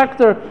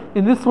protector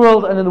in this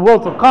world and in the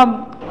world to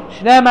come.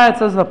 It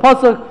says in the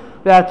pasuk,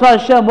 the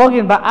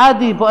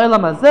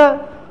pasuk says,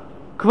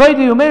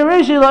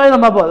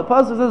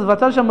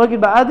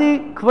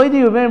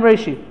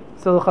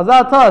 so the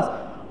Chazal tells us,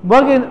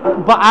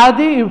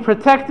 you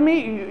protect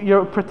me,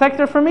 you're a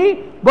protector for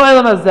me,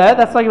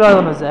 that's like you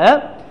are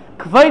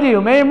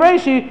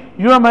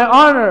my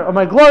honor or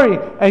my glory,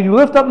 and you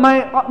lift up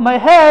my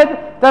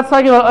head, that's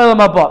like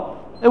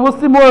and we'll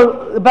see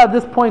more about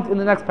this point in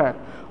the next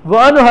paragraph.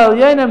 And the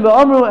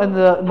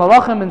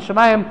Malachim and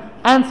Shemayim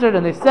answered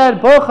and they said,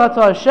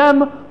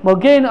 Hashem,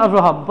 Mogein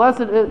Avraham.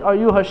 Blessed are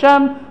you,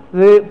 Hashem,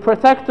 the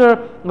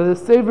protector, the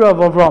savior of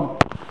Avram.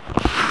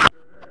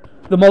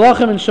 The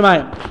Malachim and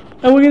Shemayim.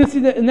 And we're going to see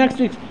that next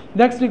week,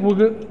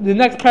 the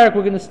next parak,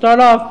 we're going to start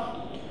off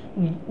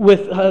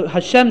with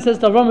Hashem says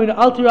to Avram,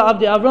 Al tira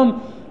avdi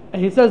Avram,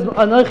 and he says,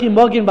 Anochi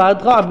Mogein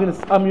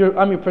Ba'adcha, I'm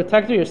your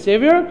protector, your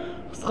savior.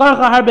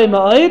 Scharcha harbe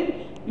ma'id.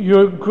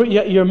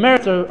 Your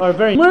merits are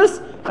very numerous.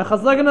 And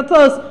Chazal going to tell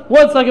us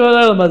what's talking about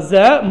Olam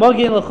Hazeh.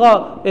 Mogein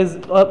Lecha is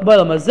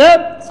Olam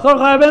Hazeh. Schar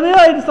Harbe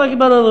Me'ayid is talking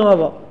about Olam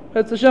Haba.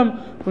 It's Hashem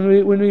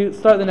when we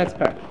start the next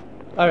parak.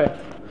 All right,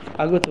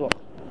 I'll go to all.